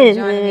 Alma, for Man,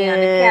 joining me on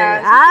the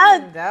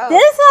couch.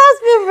 This has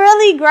been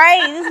really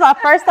great. This is my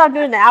first time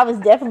doing that. I was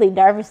definitely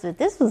nervous, but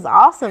this was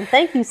awesome.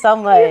 Thank you so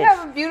much. You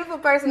have a beautiful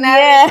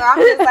personality, so I'm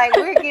just like,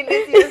 we're getting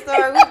into your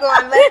story. We're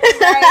going left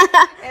and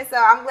right. And so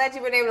I'm glad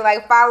you've been able to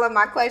like follow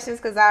my questions,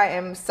 because I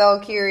am so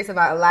curious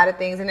about a lot of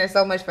things, and there's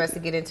so much for us to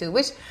get into,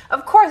 which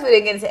of course we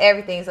didn't get into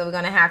everything. So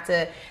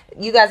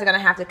you guys are going to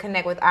have to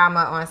connect with Alma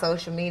on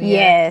social media.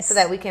 Yes. So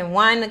that we can,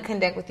 one,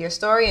 connect with your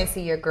story and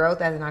see your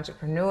growth as an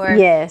entrepreneur.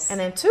 Yes. And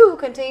then two,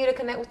 continue to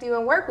connect with you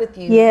and work with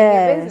you in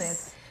Yes. your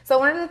business. So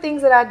one of the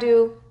things that I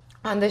do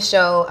on the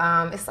show,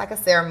 it's like a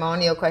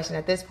ceremonial question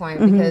at this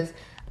point, because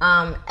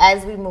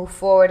as we move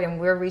forward and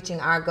we're reaching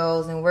our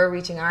goals and we're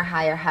reaching our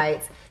higher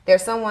heights,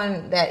 there's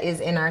someone that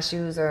is in our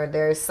shoes, or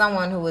there's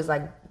someone who is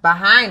like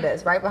behind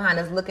us, right behind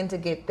us, looking to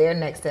get their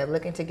next step,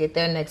 looking to get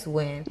their next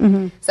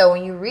win. So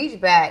when you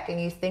reach back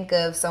and you think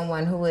of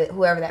someone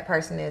whoever that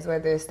person is,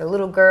 whether it's the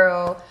little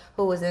girl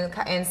who was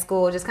in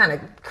school just kind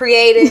of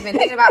creative and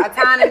thinking about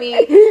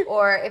autonomy,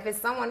 or if it's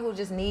someone who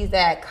just needs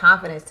that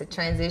confidence to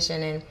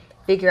transition and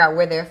figure out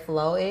where their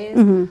flow is,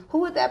 who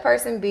would that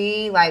person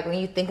be, like when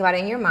you think about it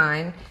in your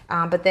mind?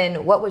 But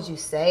then what would you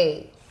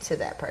say to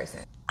that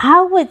person?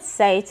 I would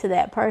say to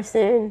that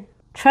person,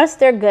 trust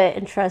their gut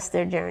and trust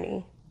their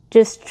journey.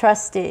 Just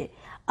trust it.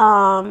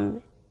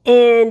 And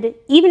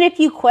even if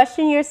you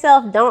question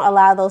yourself, don't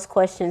allow those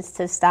questions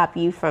to stop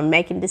you from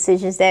making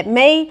decisions that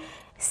may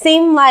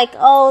seem like,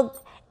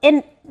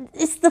 and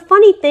it's the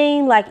funny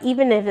thing, like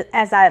even if,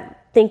 as I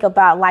think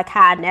about like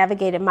how I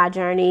navigated my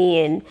journey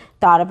and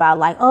thought about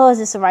like, is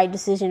this the right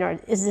decision or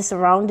is this a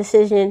wrong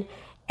decision?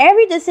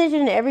 Every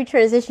decision, every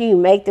transition you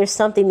make, there's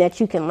something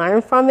that you can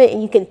learn from it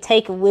and you can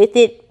take with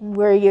it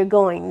where you're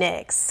going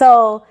next.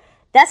 So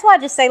that's why I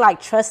just say like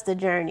trust the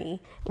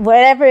journey.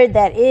 Whatever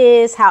that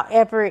is,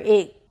 however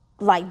it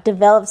like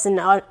develops and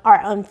or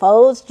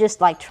unfolds,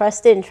 just like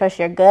trust it and trust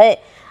your gut.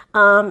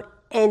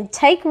 And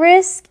take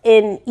risks,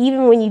 and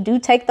even when you do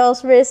take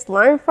those risks,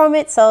 learn from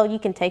it so you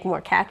can take more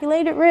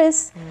calculated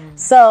risks.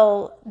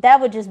 So that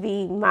would just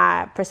be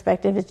my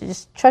perspective, is to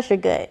just trust your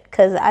gut.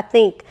 Because I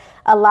think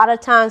a lot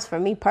of times for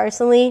me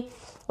personally,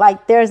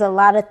 like there's a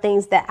lot of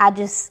things that I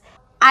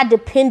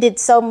depended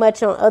so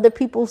much on other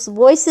people's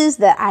voices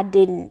that I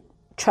didn't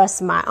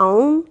trust my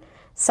own.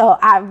 So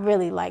I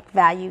really like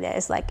value that.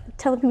 It's like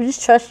telling people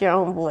just trust your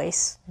own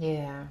voice.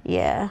 Yeah.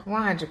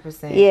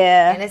 100%.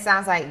 Yeah. And it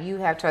sounds like you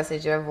have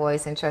trusted your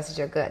voice and trusted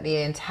your gut the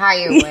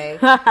entire way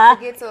to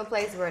get to a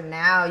place where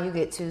now you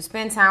get to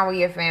spend time with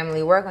your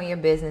family, work on your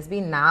business,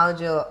 be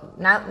knowledgeable,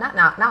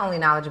 not only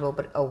knowledgeable,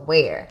 but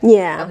aware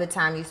of the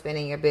time you spend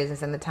in your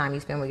business and the time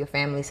you spend with your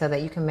family, so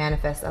that you can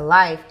manifest a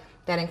life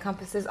that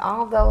encompasses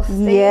all those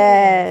things.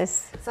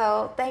 Yes.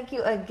 So thank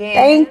you again.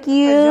 Thank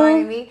you for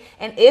joining me.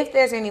 And if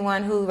there's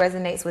anyone who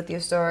resonates with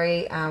your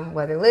story,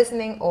 whether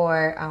listening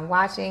or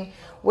watching,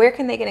 where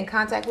can they get in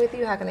contact with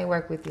you? How can they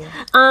work with you?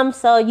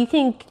 So you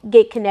can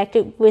get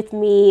connected with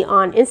me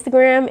on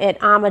Instagram at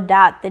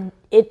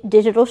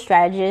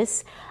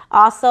ama.thedigitalstrategist.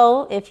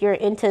 Also, if you're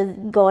into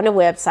going to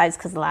websites,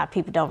 because a lot of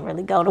people don't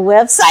really go to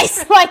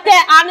websites like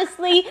that,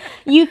 honestly,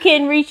 you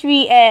can reach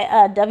me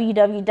at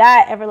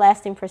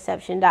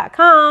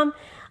www.everlastingperception.com.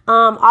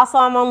 Also,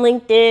 I'm on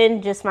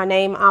LinkedIn, just my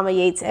name, Ama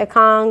Yates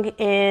Ekong.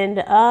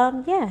 And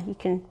you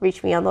can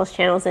reach me on those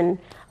channels. And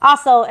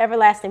also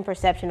Everlasting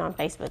Perception on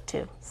Facebook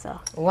too. So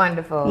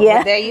wonderful. Yeah.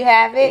 Well, there you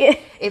have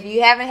it. If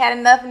you haven't had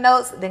enough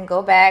notes, then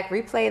go back,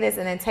 replay this,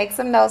 and then take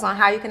some notes on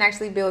how you can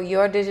actually build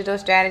your digital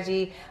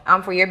strategy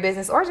for your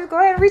business, or just go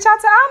ahead and reach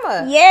out to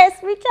Ama.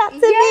 Yes, reach out to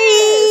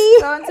me.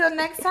 So until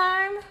next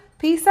time,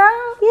 peace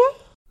out. Yeah.